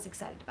 I was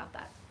excited about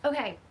that.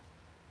 Okay.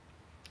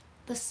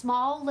 The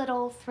small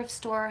little thrift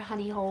store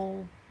honey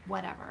hole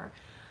whatever.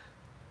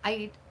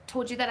 I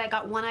told you that I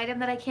got one item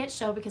that I can't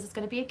show because it's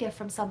going to be a gift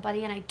from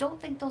somebody, and I don't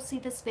think they'll see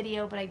this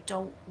video, but I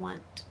don't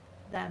want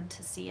them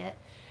to see it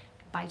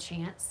by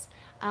chance.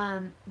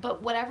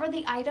 But whatever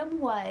the item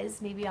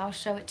was, maybe I'll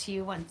show it to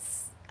you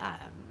once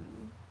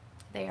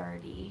they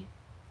already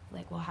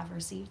will have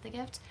received the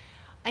gift.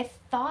 I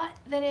thought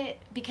that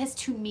because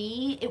to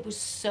me it was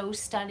so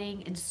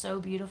stunning and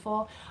so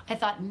beautiful, I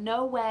thought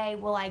no way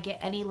will I get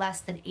any less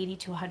than $80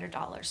 to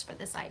 $100 for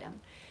this item.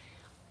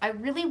 I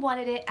really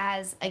wanted it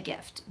as a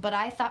gift, but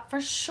I thought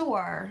for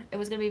sure it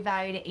was going to be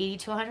valued at $80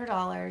 to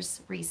 $100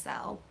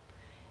 resale.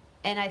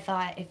 And I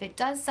thought if it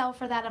does sell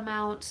for that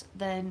amount,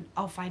 then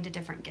I'll find a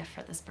different gift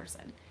for this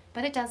person.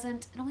 But it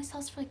doesn't. It only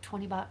sells for like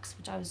 20 bucks,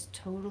 which I was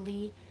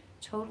totally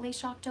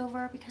shocked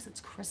over because it's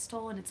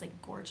crystal and it's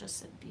like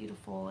gorgeous and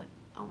beautiful and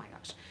oh my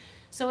gosh.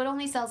 So it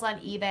only sells on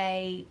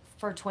eBay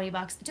for 20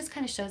 bucks. It just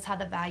kind of shows how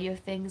the value of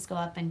things go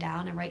up and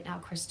down, and right now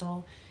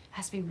crystal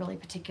has to be really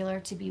particular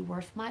to be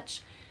worth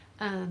much.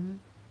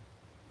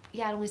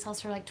 Yeah, it only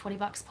sells for like 20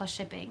 bucks plus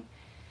shipping.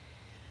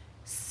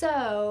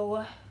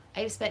 So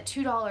I spent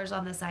 $2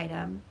 on this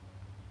item.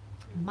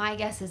 My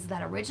guess is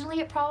that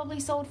originally it probably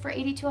sold for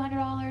 $80 to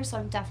 $100, so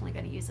I'm definitely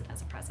going to use it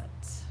as a present.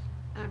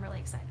 I'm really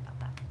excited about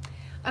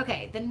that.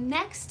 Okay, the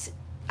next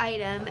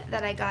item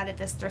that I got at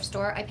this thrift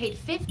store, I paid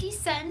 50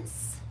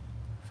 cents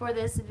for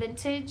this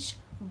vintage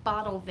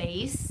bottle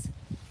vase.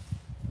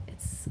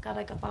 It's got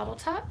like a bottle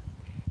top,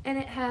 and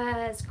it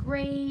has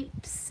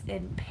grapes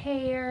and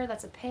pear.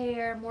 That's a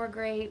pear, more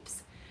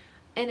grapes,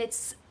 and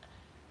it's,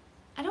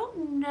 I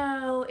don't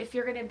know if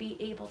you're gonna be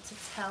able to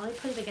tell. Let me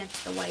put it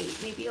against the white.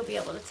 Maybe you'll be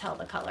able to tell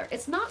the color.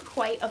 It's not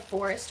quite a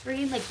forest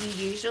green like you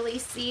usually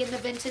see in the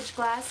vintage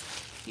glass.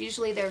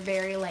 Usually they're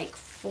very like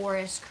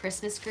forest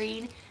Christmas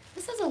green.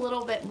 This is a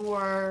little bit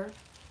more,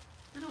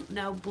 I don't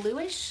know,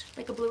 bluish,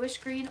 like a bluish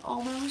green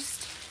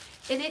almost.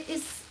 And it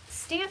is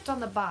stamped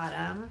on the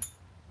bottom.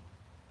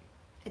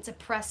 It's a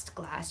pressed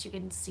glass. You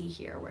can see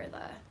here where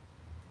the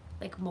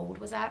like mold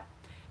was at.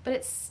 But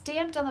it's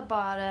stamped on the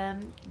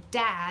bottom,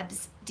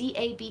 Dabs,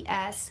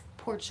 D-A-B-S,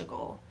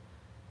 Portugal.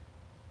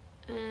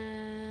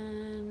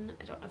 And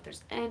I don't know if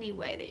there's any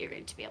way that you're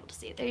going to be able to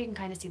see it. There you can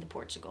kind of see the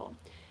Portugal.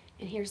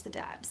 And here's the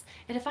Dabs.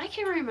 And if I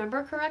can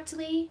remember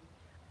correctly,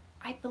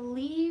 I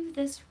believe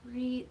this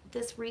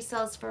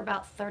resells for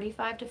about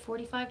 $35 to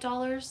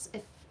 $45,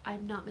 if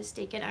I'm not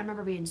mistaken. I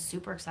remember being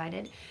super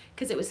excited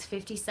because it was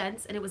 50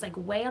 cents and it was like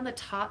way on the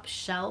top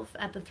shelf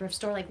at the thrift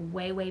store, like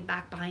way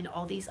back behind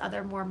all these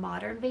other more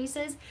modern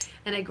vases.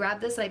 And I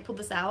grabbed this and I pulled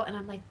this out and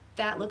I'm like,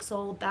 that looks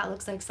old, that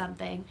looks like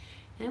something.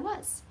 And it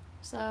was.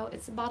 So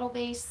it's a bottle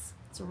vase.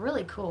 It's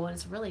really cool and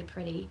it's really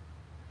pretty.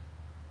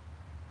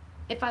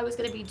 If I was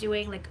going to be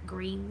doing like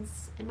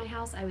greens in my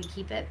house, I would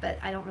keep it, but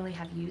I don't really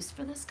have use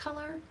for this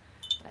color,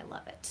 but I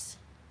love it.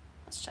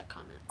 Let's check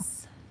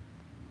comments.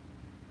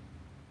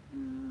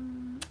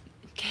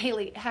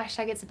 Kaylee,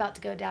 hashtag it's about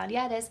to go down.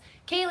 Yeah, it is.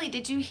 Kaylee,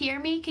 did you hear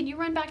me? Can you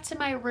run back to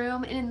my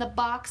room and in the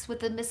box with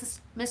the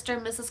Mr.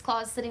 and Mrs.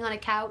 Claus sitting on a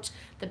couch,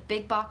 the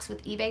big box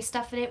with eBay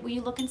stuff in it, will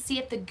you look and see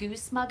if the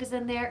goose mug is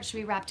in there? It should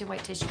be wrapped in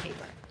white tissue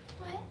paper.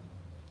 What?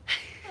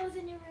 I was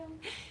in your room.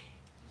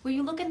 Will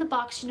you look in the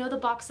box? You know the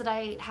box that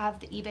I have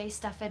the eBay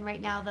stuff in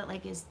right now that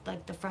like is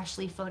like the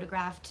freshly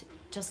photographed,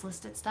 just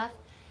listed stuff?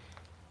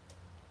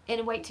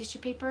 In white tissue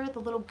paper, the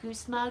little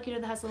goose mug, you know,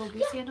 that has little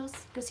goose handles?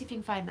 Go see if you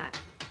can find that.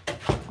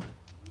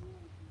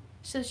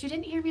 So she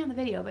didn't hear me on the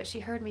video, but she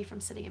heard me from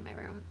sitting in my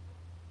room.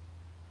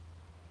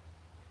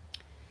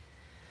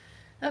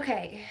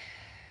 Okay.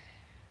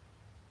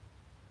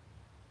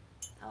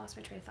 I lost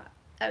my train of thought.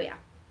 Oh yeah.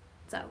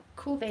 So,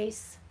 cool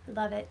vase.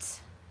 Love it.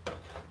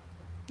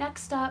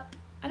 Next up,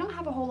 I don't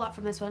have a whole lot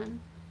from this one.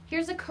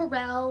 Here's a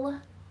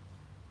Corelle.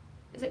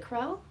 Is it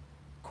Corelle?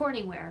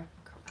 Corningware.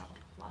 Corelle.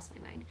 Lost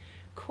my mind.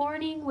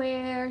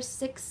 Corningware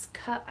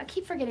 6-cup. I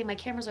keep forgetting my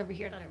camera's over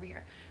here, not over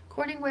here.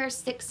 Corningware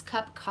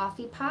 6-cup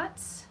coffee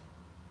pots.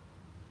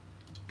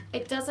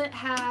 It doesn't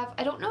have,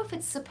 I don't know if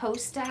it's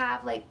supposed to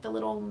have like the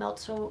little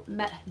metal,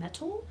 I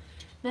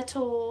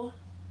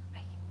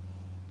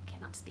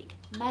cannot speak,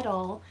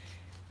 metal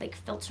like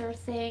filter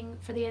thing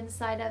for the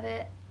inside of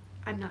it.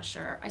 I'm not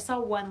sure. I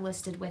saw one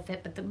listed with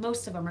it, but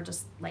most of them are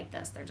just like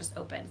this. They're just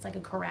open. It's like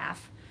a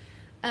carafe.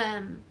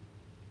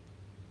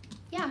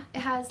 Yeah, it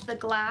has the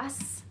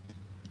glass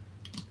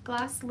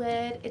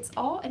lid. It's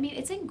all, I mean,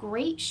 it's in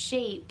great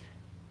shape.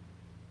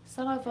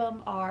 Some of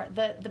them are,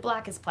 the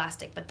black is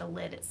plastic, but the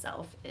lid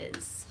itself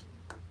is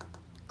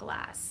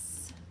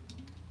glass.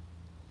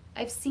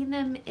 I've seen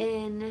them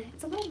in,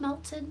 it's a little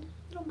melted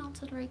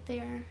right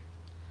there.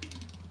 It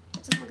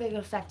doesn't look like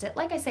it'll affect it.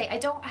 Like I say, I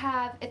don't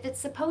have, if it's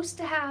supposed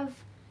to have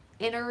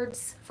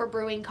innards for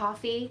brewing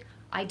coffee,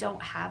 I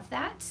don't have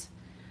that.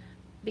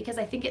 Because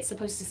I think it's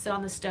supposed to sit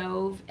on the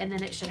stove, and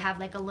then it should have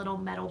like a little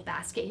metal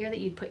basket here that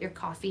you'd put your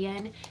coffee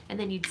in, and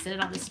then you'd sit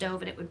it on the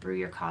stove and it would brew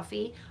your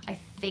coffee. I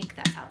think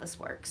that's how this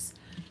works.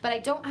 But I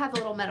don't have a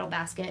little metal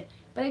basket,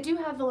 but I do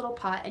have the little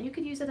pot, and you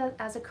could use it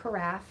as a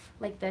carafe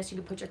like this. You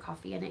could put your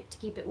coffee in it to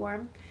keep it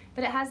warm.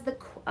 But it has the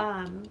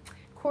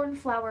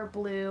cornflower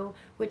blue,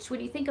 which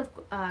when you think of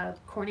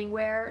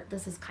Corningware,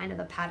 this is kind of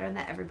the pattern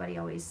that everybody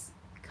always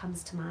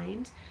comes to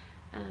mind.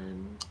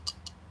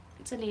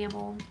 It's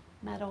enamel,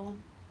 metal.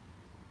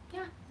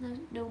 Yeah,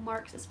 no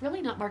marks. It's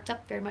really not marked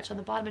up very much on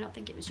the bottom. I don't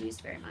think it was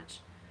used very much.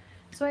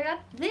 So I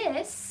got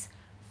this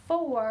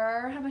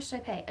for, how much did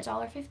I pay?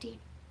 $1.50.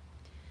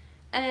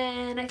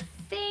 And I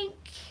think,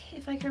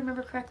 if I can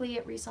remember correctly,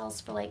 it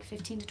resells for like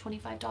 $15 to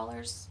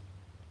 $25,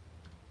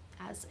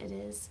 as it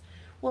is.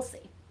 We'll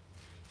see.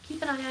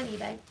 Keep an eye on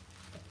eBay.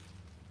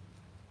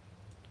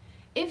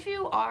 If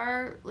you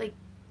are like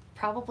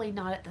probably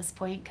not at this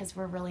point because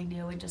we're really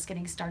new and just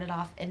getting started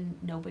off and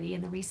nobody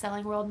in the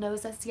reselling world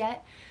knows us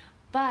yet,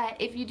 but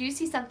if you do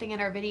see something in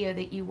our video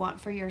that you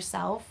want for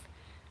yourself,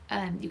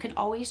 you can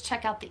always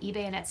check out the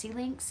eBay and Etsy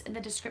links in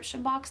the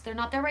description box. They're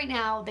not there right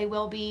now. They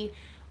will be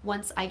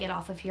once I get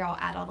off of here. I'll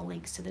add all the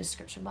links to the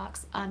description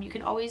box. You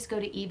can always go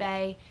to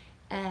eBay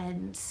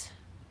and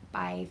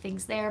buy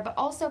things there, but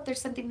also if there's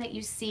something that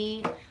you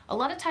see, a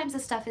lot of times the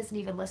stuff isn't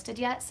even listed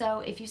yet. So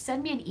if you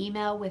send me an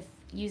email with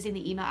using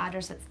the email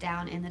address that's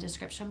down in the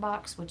description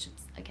box, which is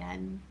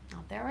again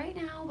not there right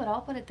now, but I'll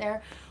put it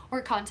there,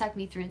 or contact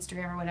me through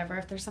Instagram or whatever.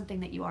 If there's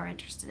something that you are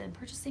interested in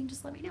purchasing,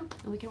 just let me know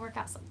and we can work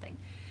out something.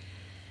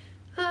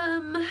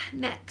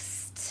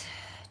 Next.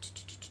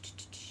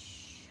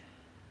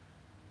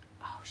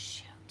 Oh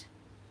shoot,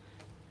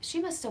 she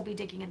must still be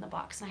digging in the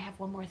box, and I have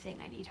one more thing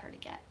I need her to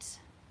get,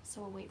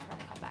 so we'll wait for her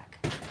to come back.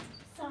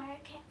 Sorry, I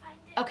can't find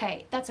it.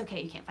 Okay, that's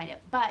okay, you can't find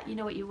it, but you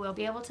know what you will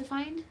be able to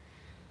find?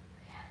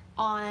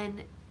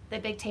 On the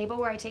big table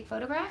where I take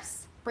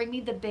photographs, bring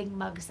me the big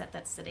mug set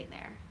that's sitting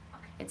there.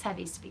 Okay. It's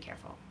heavy, so be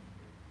careful.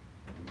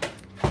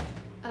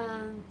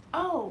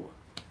 Oh,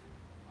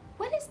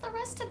 what is the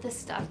rest of this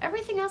stuff?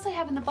 Everything else I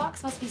have in the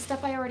box must be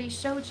stuff I already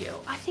showed you.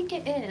 I think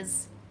it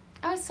is.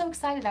 I was so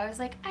excited. I was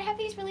like, I have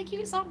these really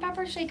cute salt and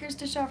pepper shakers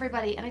to show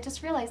everybody, and I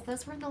just realized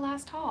those were in the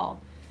last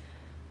haul.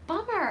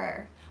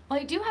 Bummer. Well,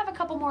 I do have a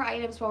couple more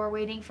items while we're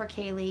waiting for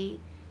Kaylee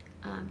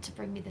to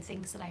bring me the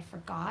things that I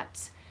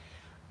forgot.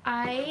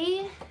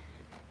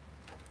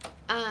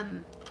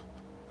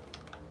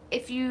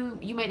 If you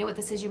might know what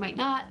this is, you might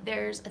not.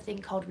 There's a thing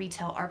called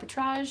retail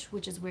arbitrage,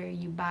 which is where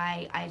you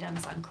buy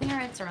items on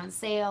clearance or on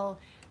sale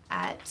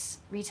at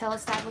retail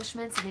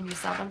establishments, and then you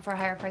sell them for a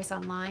higher price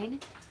online.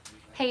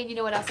 Hey, and you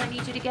know what else I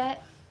need you to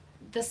get?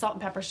 The salt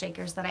and pepper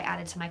shakers that I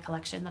added to my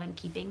collection that I'm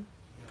keeping.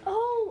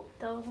 Oh,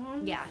 those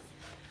ones? Yeah.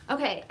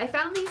 Okay, I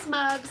found these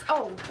mugs.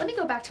 Oh, let me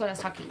go back to what I was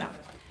talking about.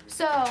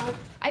 So,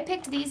 I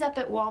picked these up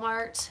at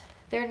Walmart.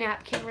 They're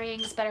napkin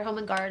rings, Better Home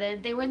and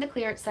Garden. They were in the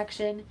clearance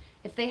section.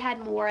 If they had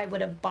more, I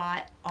would have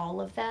bought all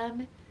of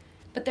them.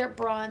 but they're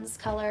bronze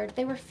colored.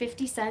 They were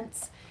 50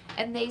 cents,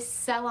 and they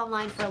sell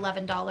online for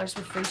 $11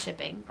 with free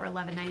shipping, or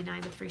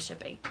 $11.99 with free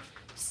shipping.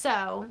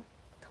 So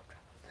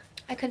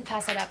I couldn't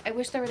pass it up. I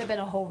wish there would have been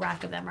a whole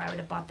rack of them, or I would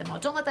have bought them all.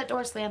 Don't let that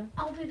door slam.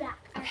 I'll be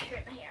back. I'll Okay.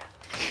 straighten my hair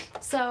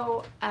out.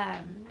 So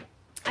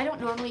I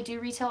don't normally do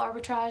retail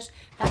arbitrage.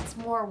 That's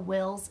more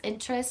Will's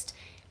interest.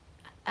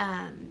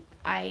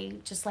 I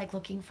just like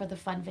looking for the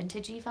fun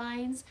vintagey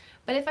finds.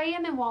 But if I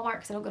am in Walmart,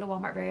 because I don't go to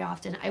Walmart very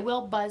often, I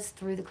will buzz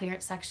through the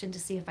clearance section to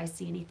see if I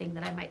see anything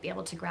that I might be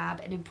able to grab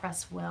and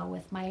impress Will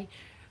with my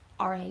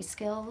RA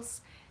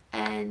skills.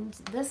 And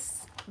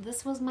this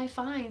was my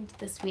find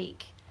this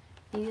week.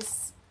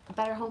 These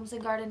Better Homes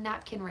and Garden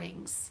napkin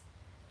rings.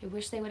 I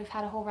wish they would have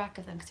had a whole rack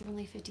of them because they're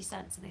only 50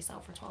 cents and they sell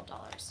for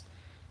 $12.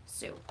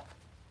 So,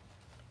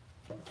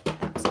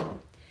 that was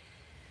cool.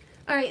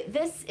 Alright,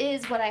 this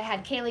is what I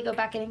had Kaylee go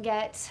back in and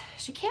get.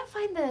 She can't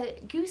find the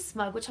goose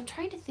mug, which I'm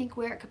trying to think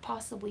where it could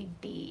possibly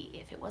be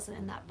if it wasn't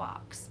in that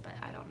box, but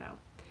I don't know.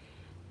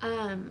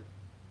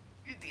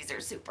 These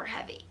are super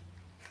heavy.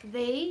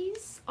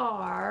 These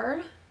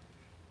are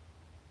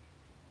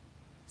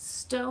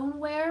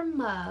stoneware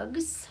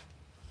mugs,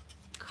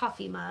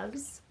 coffee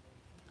mugs,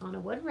 on a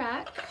wood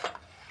rack.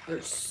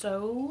 They're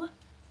so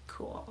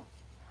cool.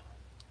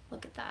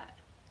 Look at that.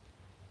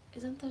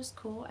 Isn't those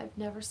cool? I've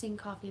never seen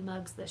coffee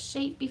mugs this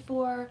shape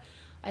before.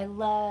 I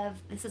love,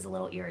 this is a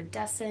little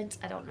iridescent.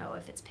 I don't know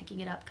if it's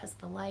picking it up because of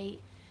the light.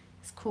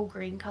 This cool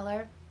green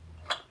color.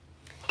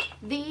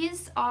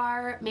 These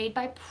are made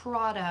by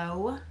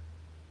Prado.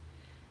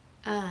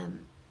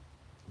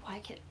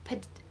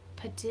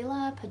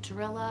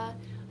 Padilla,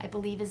 I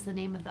believe is the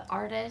name of the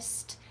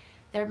artist.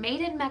 They're made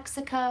in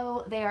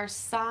Mexico. They are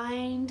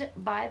signed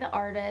by the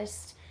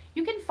artist.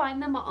 You can find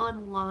them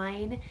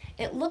online.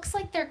 It looks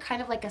like they're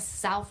kind of like a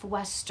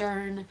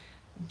Southwestern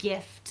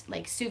gift,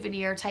 like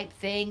souvenir type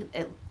thing.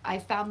 I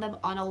found them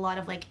on a lot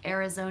of like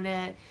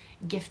Arizona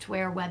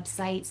giftware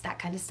websites, that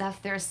kind of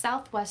stuff. They're a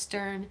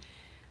Southwestern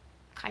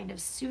kind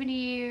of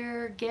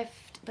souvenir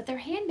gift, but they're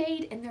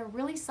handmade and they're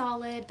really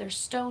solid. They're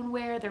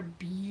stoneware. They're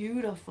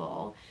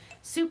beautiful.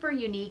 Super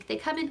unique. They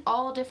come in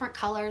all different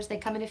colors. They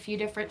come in a few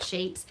different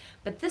shapes,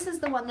 but this is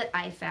the one that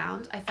I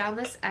found. I found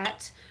this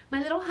at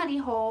my little honey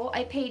hole.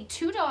 I paid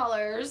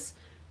 $2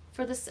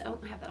 for this. Oh,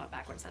 I have that on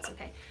backwards. That's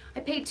okay. I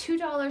paid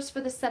 $2 for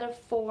the set of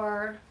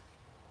 4,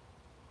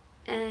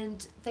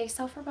 and they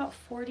sell for about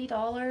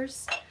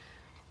 $40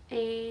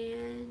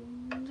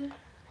 and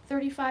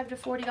 $35 to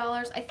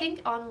 $40. I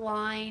think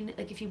online,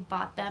 like if you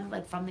bought them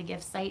like from the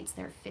gift sites,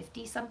 they're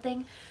 50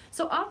 something.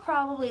 So I'll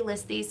probably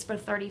list these for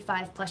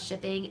 $35 plus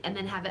shipping and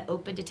then have it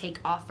open to take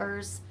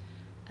offers.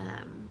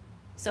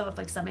 So if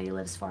like somebody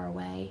lives far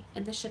away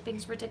and the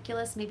shipping's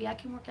ridiculous, maybe I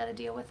can work out a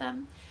deal with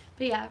them.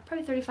 But yeah,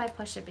 probably $35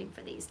 plus shipping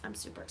for these. I'm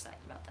super excited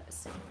about those.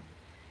 So.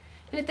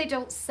 And if they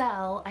don't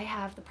sell, I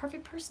have the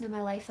perfect person in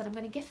my life that I'm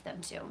going to gift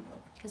them to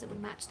because it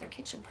would match their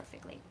kitchen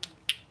perfectly.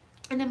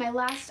 And then my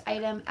last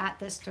item at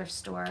this thrift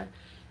store,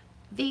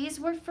 these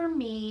were for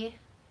me.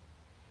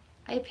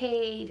 I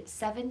paid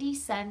 70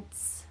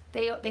 cents.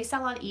 They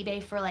sell on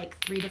eBay for like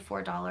 $3 to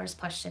 $4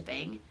 plus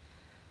shipping.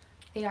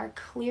 They are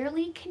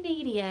clearly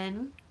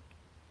Canadian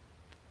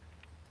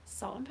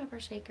salt and pepper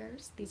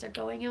shakers. These are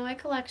going in my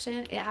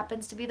collection. It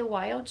happens to be the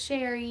wild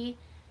cherry.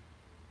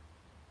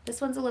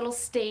 This one's a little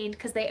stained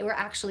because they were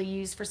actually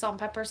used for salt and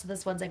pepper, so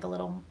this one's like a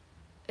little,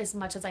 as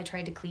much as I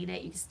tried to clean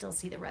it, you can still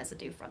see the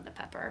residue from the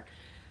pepper.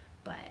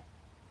 But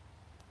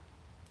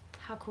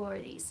how cool are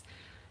these?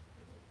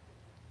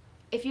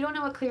 If you don't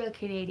know what clearly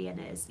Canadian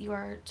is, you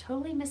are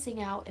totally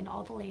missing out in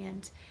all the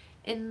land.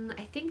 In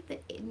I think the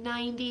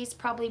 90s,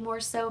 probably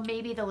more so,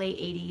 maybe the late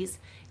 80s,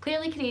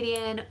 Clearly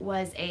Canadian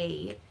was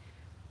a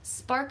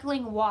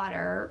sparkling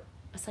water.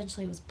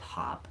 Essentially it was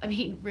pop. I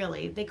mean,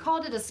 really, they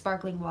called it a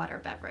sparkling water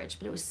beverage,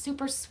 but it was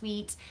super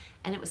sweet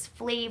and it was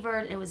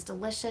flavored. It was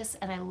delicious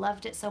and I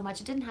loved it so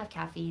much. It didn't have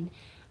caffeine.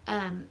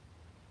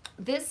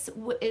 This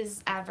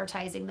is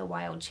advertising the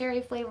wild cherry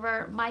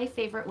flavor. My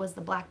favorite was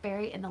the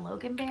blackberry and the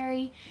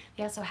loganberry.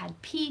 They also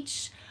had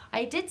peach.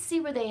 I did see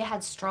where they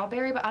had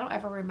strawberry, but I don't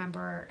ever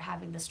remember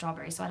having the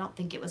strawberry, so I don't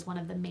think it was one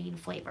of the main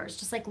flavors.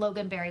 Just like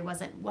loganberry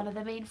wasn't one of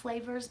the main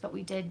flavors, but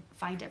we did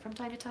find it from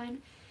time to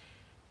time.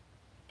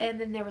 And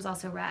then there was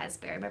also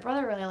raspberry. My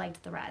brother really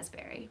liked the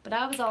raspberry, but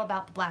I was all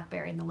about the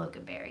blackberry and the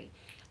loganberry.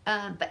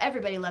 But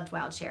everybody loved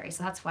wild cherry,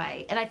 so that's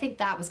why. And I think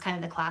that was kind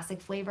of the classic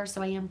flavor,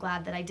 so I am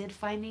glad that I did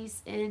find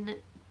these in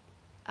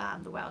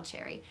the wild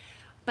cherry.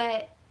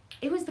 But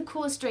it was the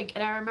coolest drink,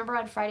 and I remember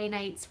on Friday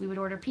nights we would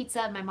order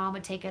pizza, and my mom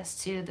would take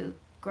us to the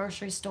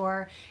grocery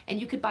store,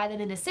 and you could buy them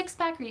in a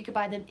 6-pack, or you could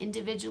buy them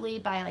individually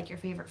by like your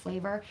favorite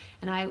flavor.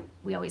 And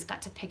we always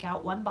got to pick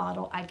out one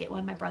bottle. I'd get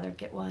one, my brother would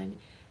get one,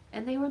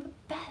 and they were the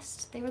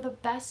best. They were the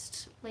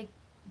best, like,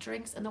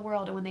 drinks in the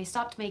world, and when they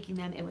stopped making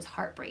them, it was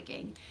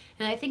heartbreaking.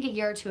 And I think a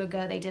year or two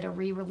ago they did a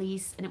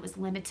re-release, and it was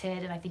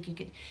limited, and I think you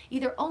could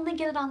either only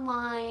get it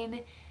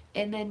online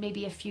and then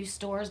maybe a few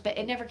stores, but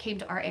it never came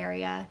to our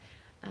area.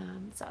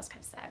 So I was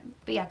kind of sad.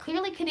 But yeah,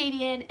 clearly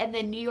Canadian, and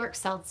then New York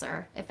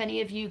Seltzer. If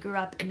any of you grew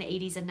up in the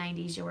 80s and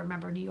 90s, you'll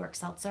remember New York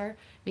Seltzer,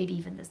 maybe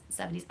even the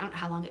 70s. I don't know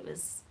how long it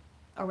was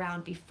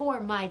around before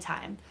my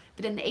time,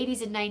 but in the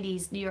 80s and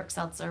 90s, New York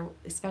Seltzer,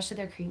 especially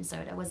their cream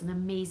soda, was an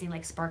amazing,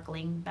 like,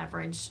 sparkling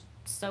beverage.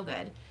 So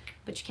good.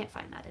 But you can't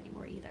find that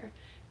anymore either.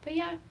 But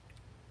yeah,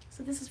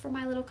 so this is for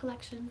my little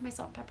collection, my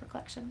salt and pepper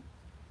collection.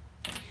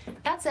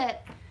 That's it.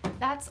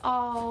 That's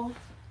all.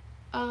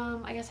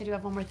 I guess I do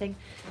have one more thing.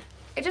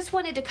 I just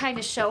wanted to kind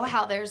of show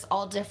how there's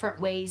all different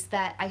ways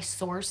that I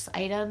source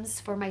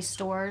items for my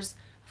stores.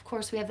 Of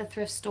course, we have the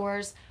thrift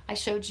stores. I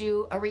showed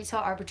you a retail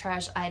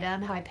arbitrage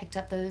item, how I picked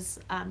up those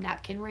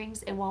napkin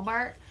rings in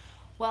Walmart.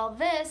 Well,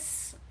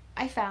 this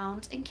I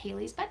found in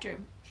Kaylee's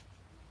bedroom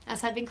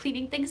as I've been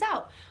cleaning things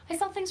out. I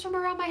saw things from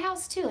around my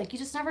house too. Like, you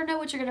just never know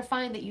what you're going to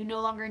find that you no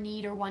longer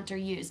need or want or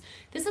use.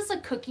 This is a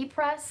cookie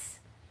press.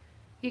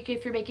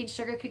 If you're making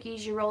sugar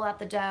cookies, you roll out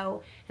the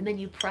dough, and then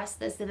you press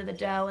this into the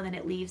dough, and then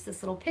it leaves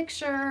this little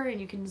picture, and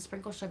you can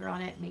sprinkle sugar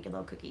on it and make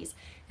little cookies.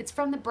 It's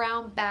from the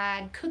Brown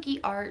Bag Cookie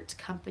Art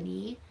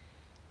Company,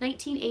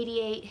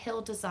 1988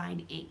 Hill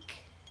Design Inc.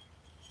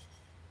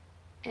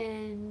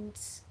 And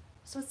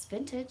so it's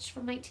vintage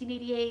from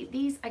 1988.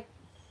 These, I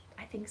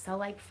think, sell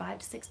like $5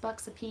 to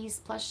 $6 a piece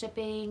plus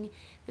shipping.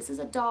 This is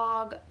a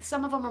dog.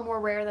 Some of them are more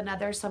rare than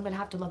others, so I'm going to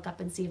have to look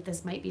up and see if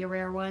this might be a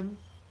rare one.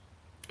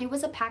 It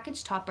was a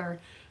package topper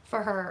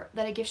for her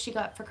that a gift she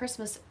got for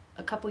Christmas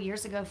a couple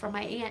years ago from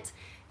my aunt.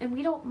 And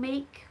we don't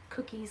make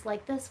cookies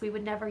like this. We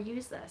would never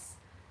use this.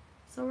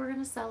 So we're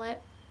going to sell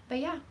it. But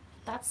yeah,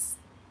 that's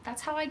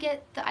how I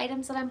get the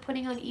items that I'm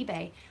putting on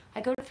eBay.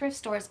 I go to thrift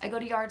stores. I go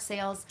to yard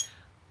sales.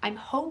 I'm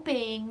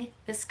hoping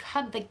this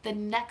like the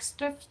next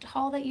thrift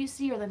haul that you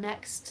see, or the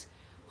next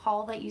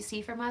haul that you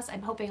see from us,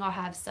 I'm hoping I'll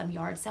have some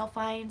yard sale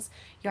finds.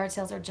 Yard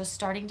sales are just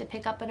starting to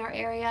pick up in our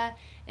area,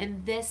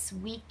 and this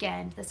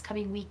weekend, this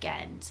coming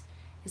weekend,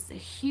 is a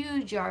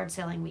huge yard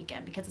selling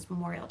weekend because it's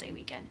Memorial Day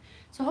weekend.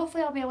 So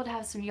hopefully I'll be able to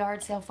have some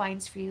yard sale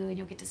finds for you, and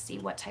you'll get to see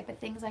what type of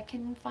things I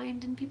can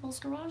find in people's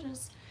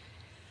garages.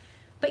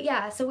 But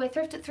yeah, so we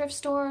thrift at thrift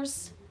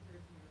stores.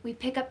 We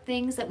pick up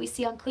things that we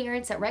see on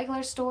clearance at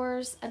regular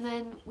stores, and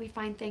then we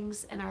find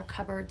things in our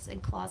cupboards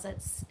and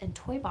closets and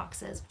toy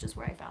boxes, which is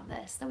where I found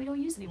this, that we don't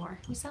use anymore.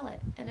 We sell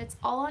it, and it's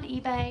all on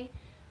eBay.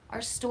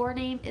 Our store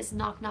name is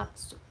Knock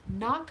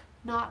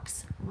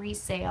Knock's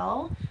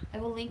Resale. I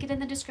will link it in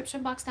the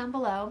description box down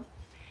below,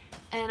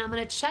 and I'm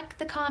going to check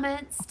the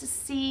comments to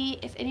see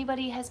if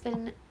anybody has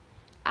been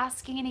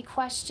asking any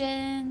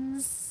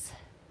questions.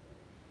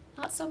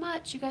 Not so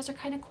much. You guys are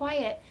kind of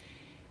quiet.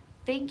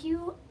 Thank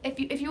you.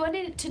 If you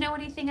wanted to know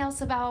anything else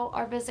about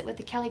our visit with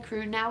the Kelley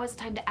Krew, now is the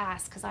time to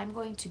ask, because I'm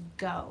going to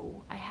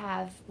go.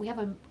 we have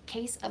a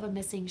case of a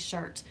missing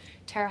shirt.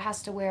 Tara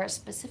has to wear a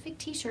specific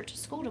t-shirt to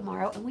school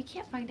tomorrow, and we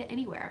can't find it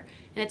anywhere.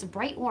 And it's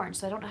bright orange,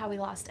 so I don't know how we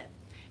lost it.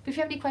 But if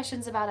you have any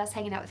questions about us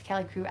hanging out with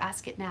Kelley Krew,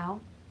 ask it now.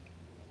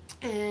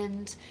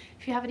 And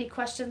if you have any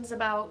questions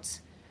about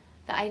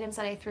the items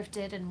that I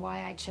thrifted and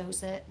why I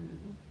chose it,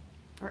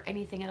 or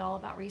anything at all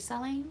about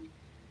reselling,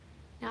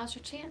 now's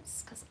your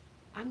chance, because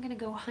I'm going to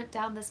go hunt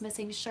down this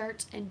missing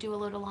shirt and do a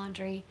load of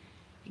laundry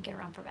and get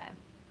around for bed.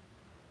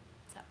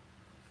 So,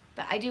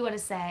 but I do want to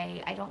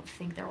say, I don't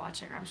think they're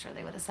watching, or I'm sure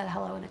they would have said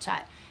hello in the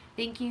chat.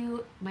 Thank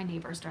you. My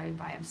neighbor's driving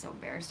by. I'm so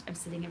embarrassed. I'm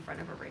sitting in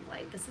front of a ring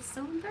light. This is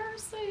so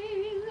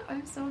embarrassing.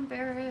 I'm so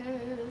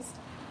embarrassed.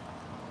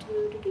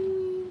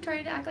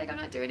 Trying to act like I'm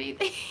not doing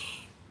anything.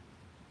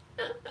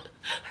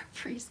 Our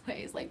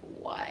breezeway is like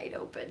wide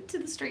open to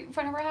the street in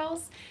front of our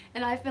house,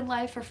 and I've been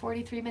live for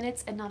 43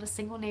 minutes and not a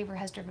single neighbor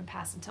has driven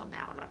past until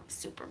now, and I'm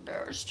super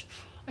embarrassed.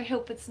 I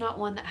hope it's not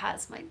one that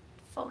has my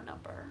phone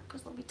number,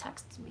 because they'll be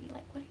texting me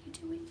like, what are you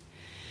doing?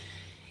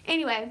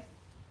 Anyway,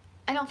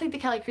 I don't think the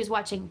Kelley Krew's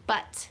watching,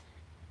 but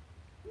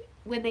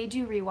when they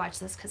do rewatch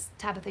this, because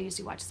Tabitha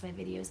usually watches my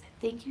videos,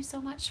 thank you so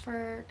much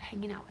for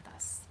hanging out with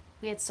us.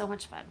 We had so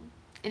much fun.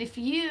 And if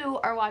you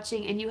are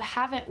watching and you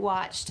haven't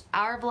watched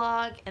our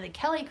vlog and the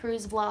Kelley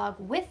Krew's vlog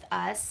with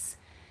us,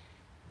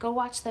 go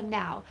watch them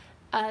now.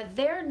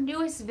 Their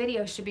newest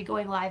video should be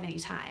going live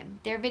anytime.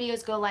 Their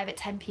videos go live at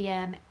 10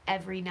 p.m.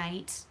 every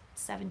night,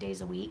 7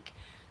 days a week.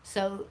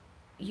 So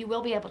you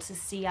will be able to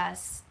see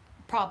us,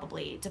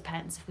 probably, it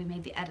depends if we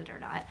made the edit or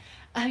not.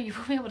 You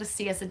will be able to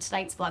see us in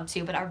tonight's vlog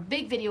too, but our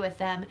big video with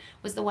them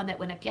was the one that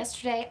went up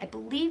yesterday. I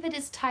believe it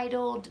is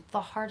titled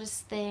The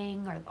Hardest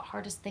Thing, or The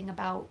Hardest Thing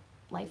About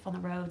Life on the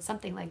Road,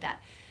 something like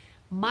that.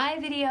 My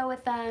video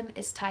with them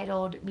is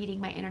titled Meeting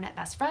My Internet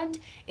Best Friend.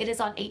 It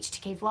is on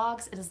HTK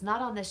Vlogs. It is not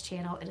on this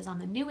channel. It is on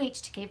the new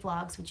HTK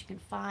Vlogs, which you can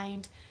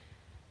find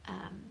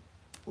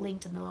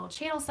linked in the little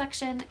channel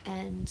section,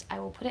 and I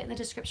will put it in the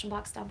description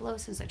box down below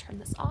as soon as I turn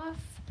this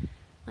off.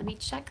 Let me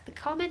check the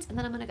comments, and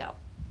then I'm gonna go.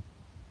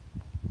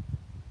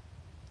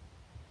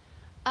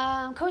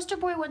 Coaster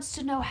Boy wants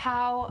to know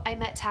how I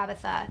met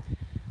Tabitha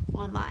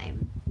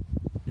online.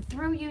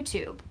 Through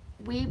YouTube.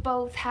 We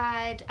both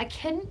had, I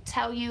couldn't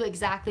tell you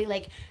exactly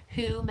like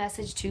who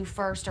messaged who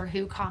first or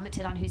who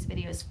commented on whose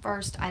videos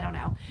first, I don't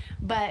know.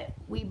 But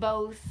we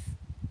both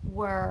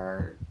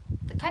were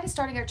kind of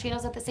starting our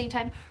channels at the same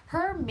time.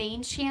 Her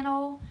main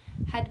channel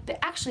had been,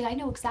 actually, I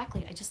know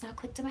exactly. I just now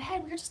clicked in my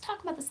head. We were just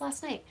talking about this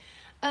last night.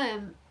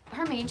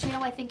 Her main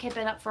channel, I think, had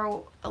been up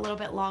for a little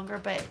bit longer,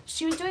 but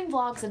she was doing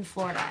vlogs in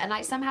Florida, and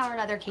I somehow or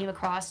another came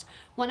across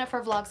one of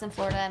her vlogs in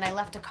Florida, and I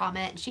left a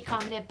comment, and she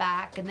commented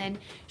back, and then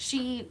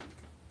she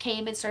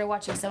came and started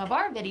watching some of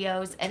our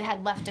videos and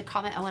had left a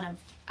comment on one of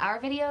our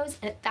videos.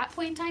 And at that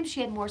point in time, she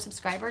had more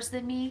subscribers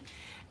than me,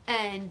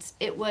 and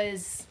it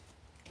was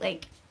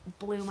like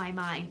blew my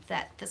mind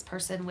that this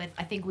person with,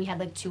 I think we had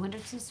like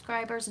 200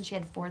 subscribers and she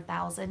had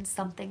 4,000,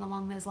 something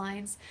along those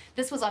lines.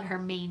 This was on her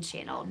main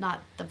channel,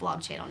 not the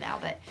vlog channel now,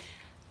 but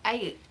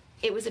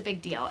it was a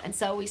big deal. And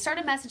so we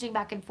started messaging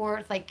back and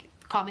forth, like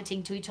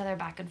commenting to each other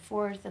back and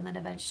forth, and then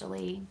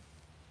eventually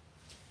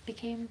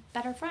became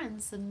better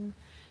friends and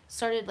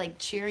started like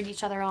cheering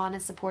each other on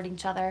and supporting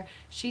each other.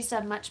 She's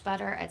done much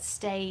better at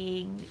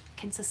staying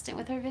consistent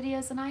with her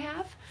videos than I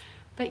have.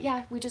 But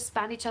yeah, we just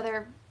found each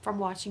other from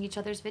watching each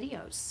other's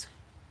videos.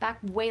 Back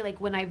way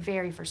like when I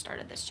very first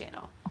started this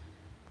channel.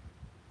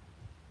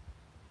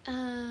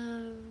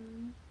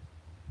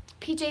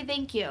 PJ,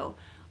 thank you.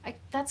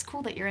 That's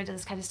cool that you're into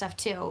this kind of stuff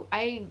too.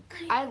 I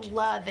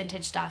love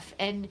vintage stuff.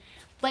 And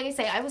like I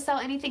say, I will sell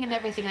anything and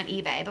everything on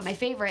eBay, but my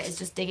favorite is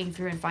just digging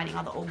through and finding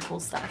all the old cool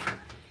stuff.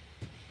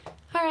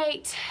 All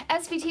right,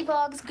 SVT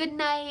Vlogs, good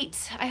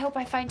night. I hope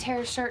I find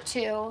Tara's shirt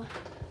too.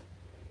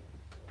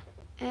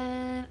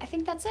 And I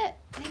think that's it.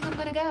 I think I'm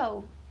gonna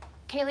go.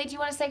 Kaylee, do you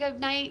want to say good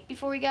night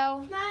before we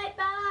go? Night,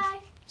 bye.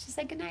 She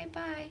said good night,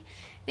 bye.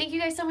 Thank you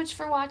guys so much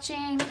for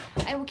watching.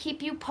 I will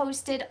keep you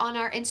posted on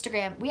our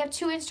Instagram. We have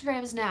 2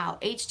 Instagrams now.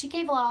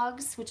 HTK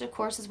Vlogs, which of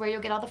course is where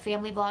you'll get all the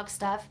family vlog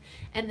stuff.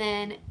 And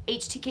then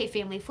HTK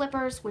Family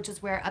Flippers, which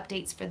is where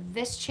updates for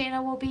this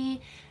channel will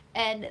be.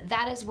 And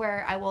that is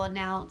where I will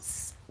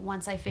announce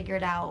once I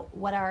figured out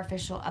what our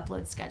official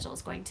upload schedule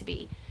is going to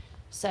be.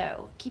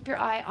 So keep your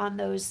eye on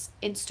those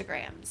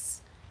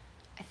Instagrams.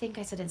 I think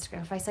I said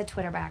Instagram. If I said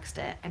Twitter by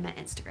accident, I meant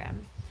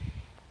Instagram.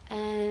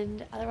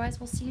 And otherwise,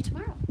 we'll see you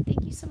tomorrow.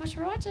 Thank you so much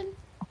for watching.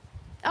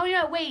 Oh,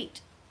 no,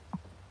 wait.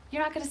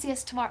 You're not going to see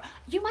us tomorrow.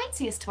 You might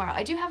see us tomorrow.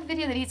 I do have a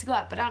video that needs to go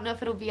up, but I don't know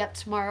if it'll be up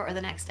tomorrow or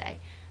the next day.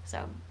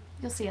 So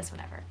you'll see us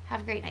whenever.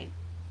 Have a great night.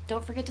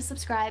 Don't forget to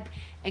subscribe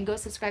and go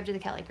subscribe to the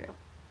Kelley Krew.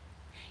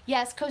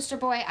 Yes, Coaster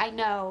Boy, I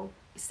know.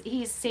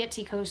 He's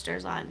Santee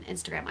Coasters on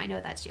Instagram. I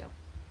know that's you.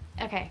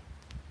 Okay.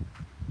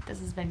 This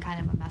has been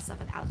kind of a mess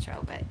of an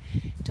outro, but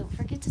don't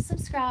forget to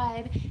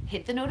subscribe,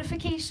 hit the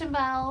notification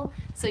bell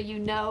so you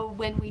know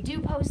when we do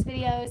post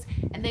videos,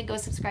 and then go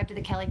subscribe to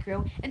the Kelley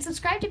Krew, and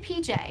subscribe to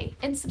PJ,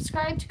 and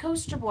subscribe to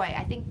Coaster Boy.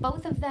 I think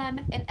both of them,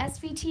 and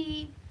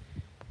SVT,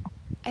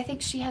 I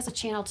think she has a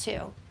channel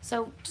too.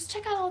 So just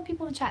check out all the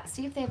people in the chat,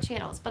 see if they have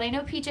channels. But I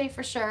know PJ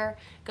for sure.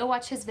 Go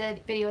watch his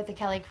video with the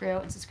Kelley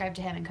Krew and subscribe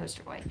to him and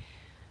Coaster Boy.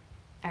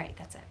 All right,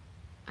 that's it.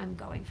 I'm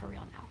going for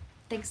real now.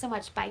 Thanks so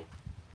much. Bye.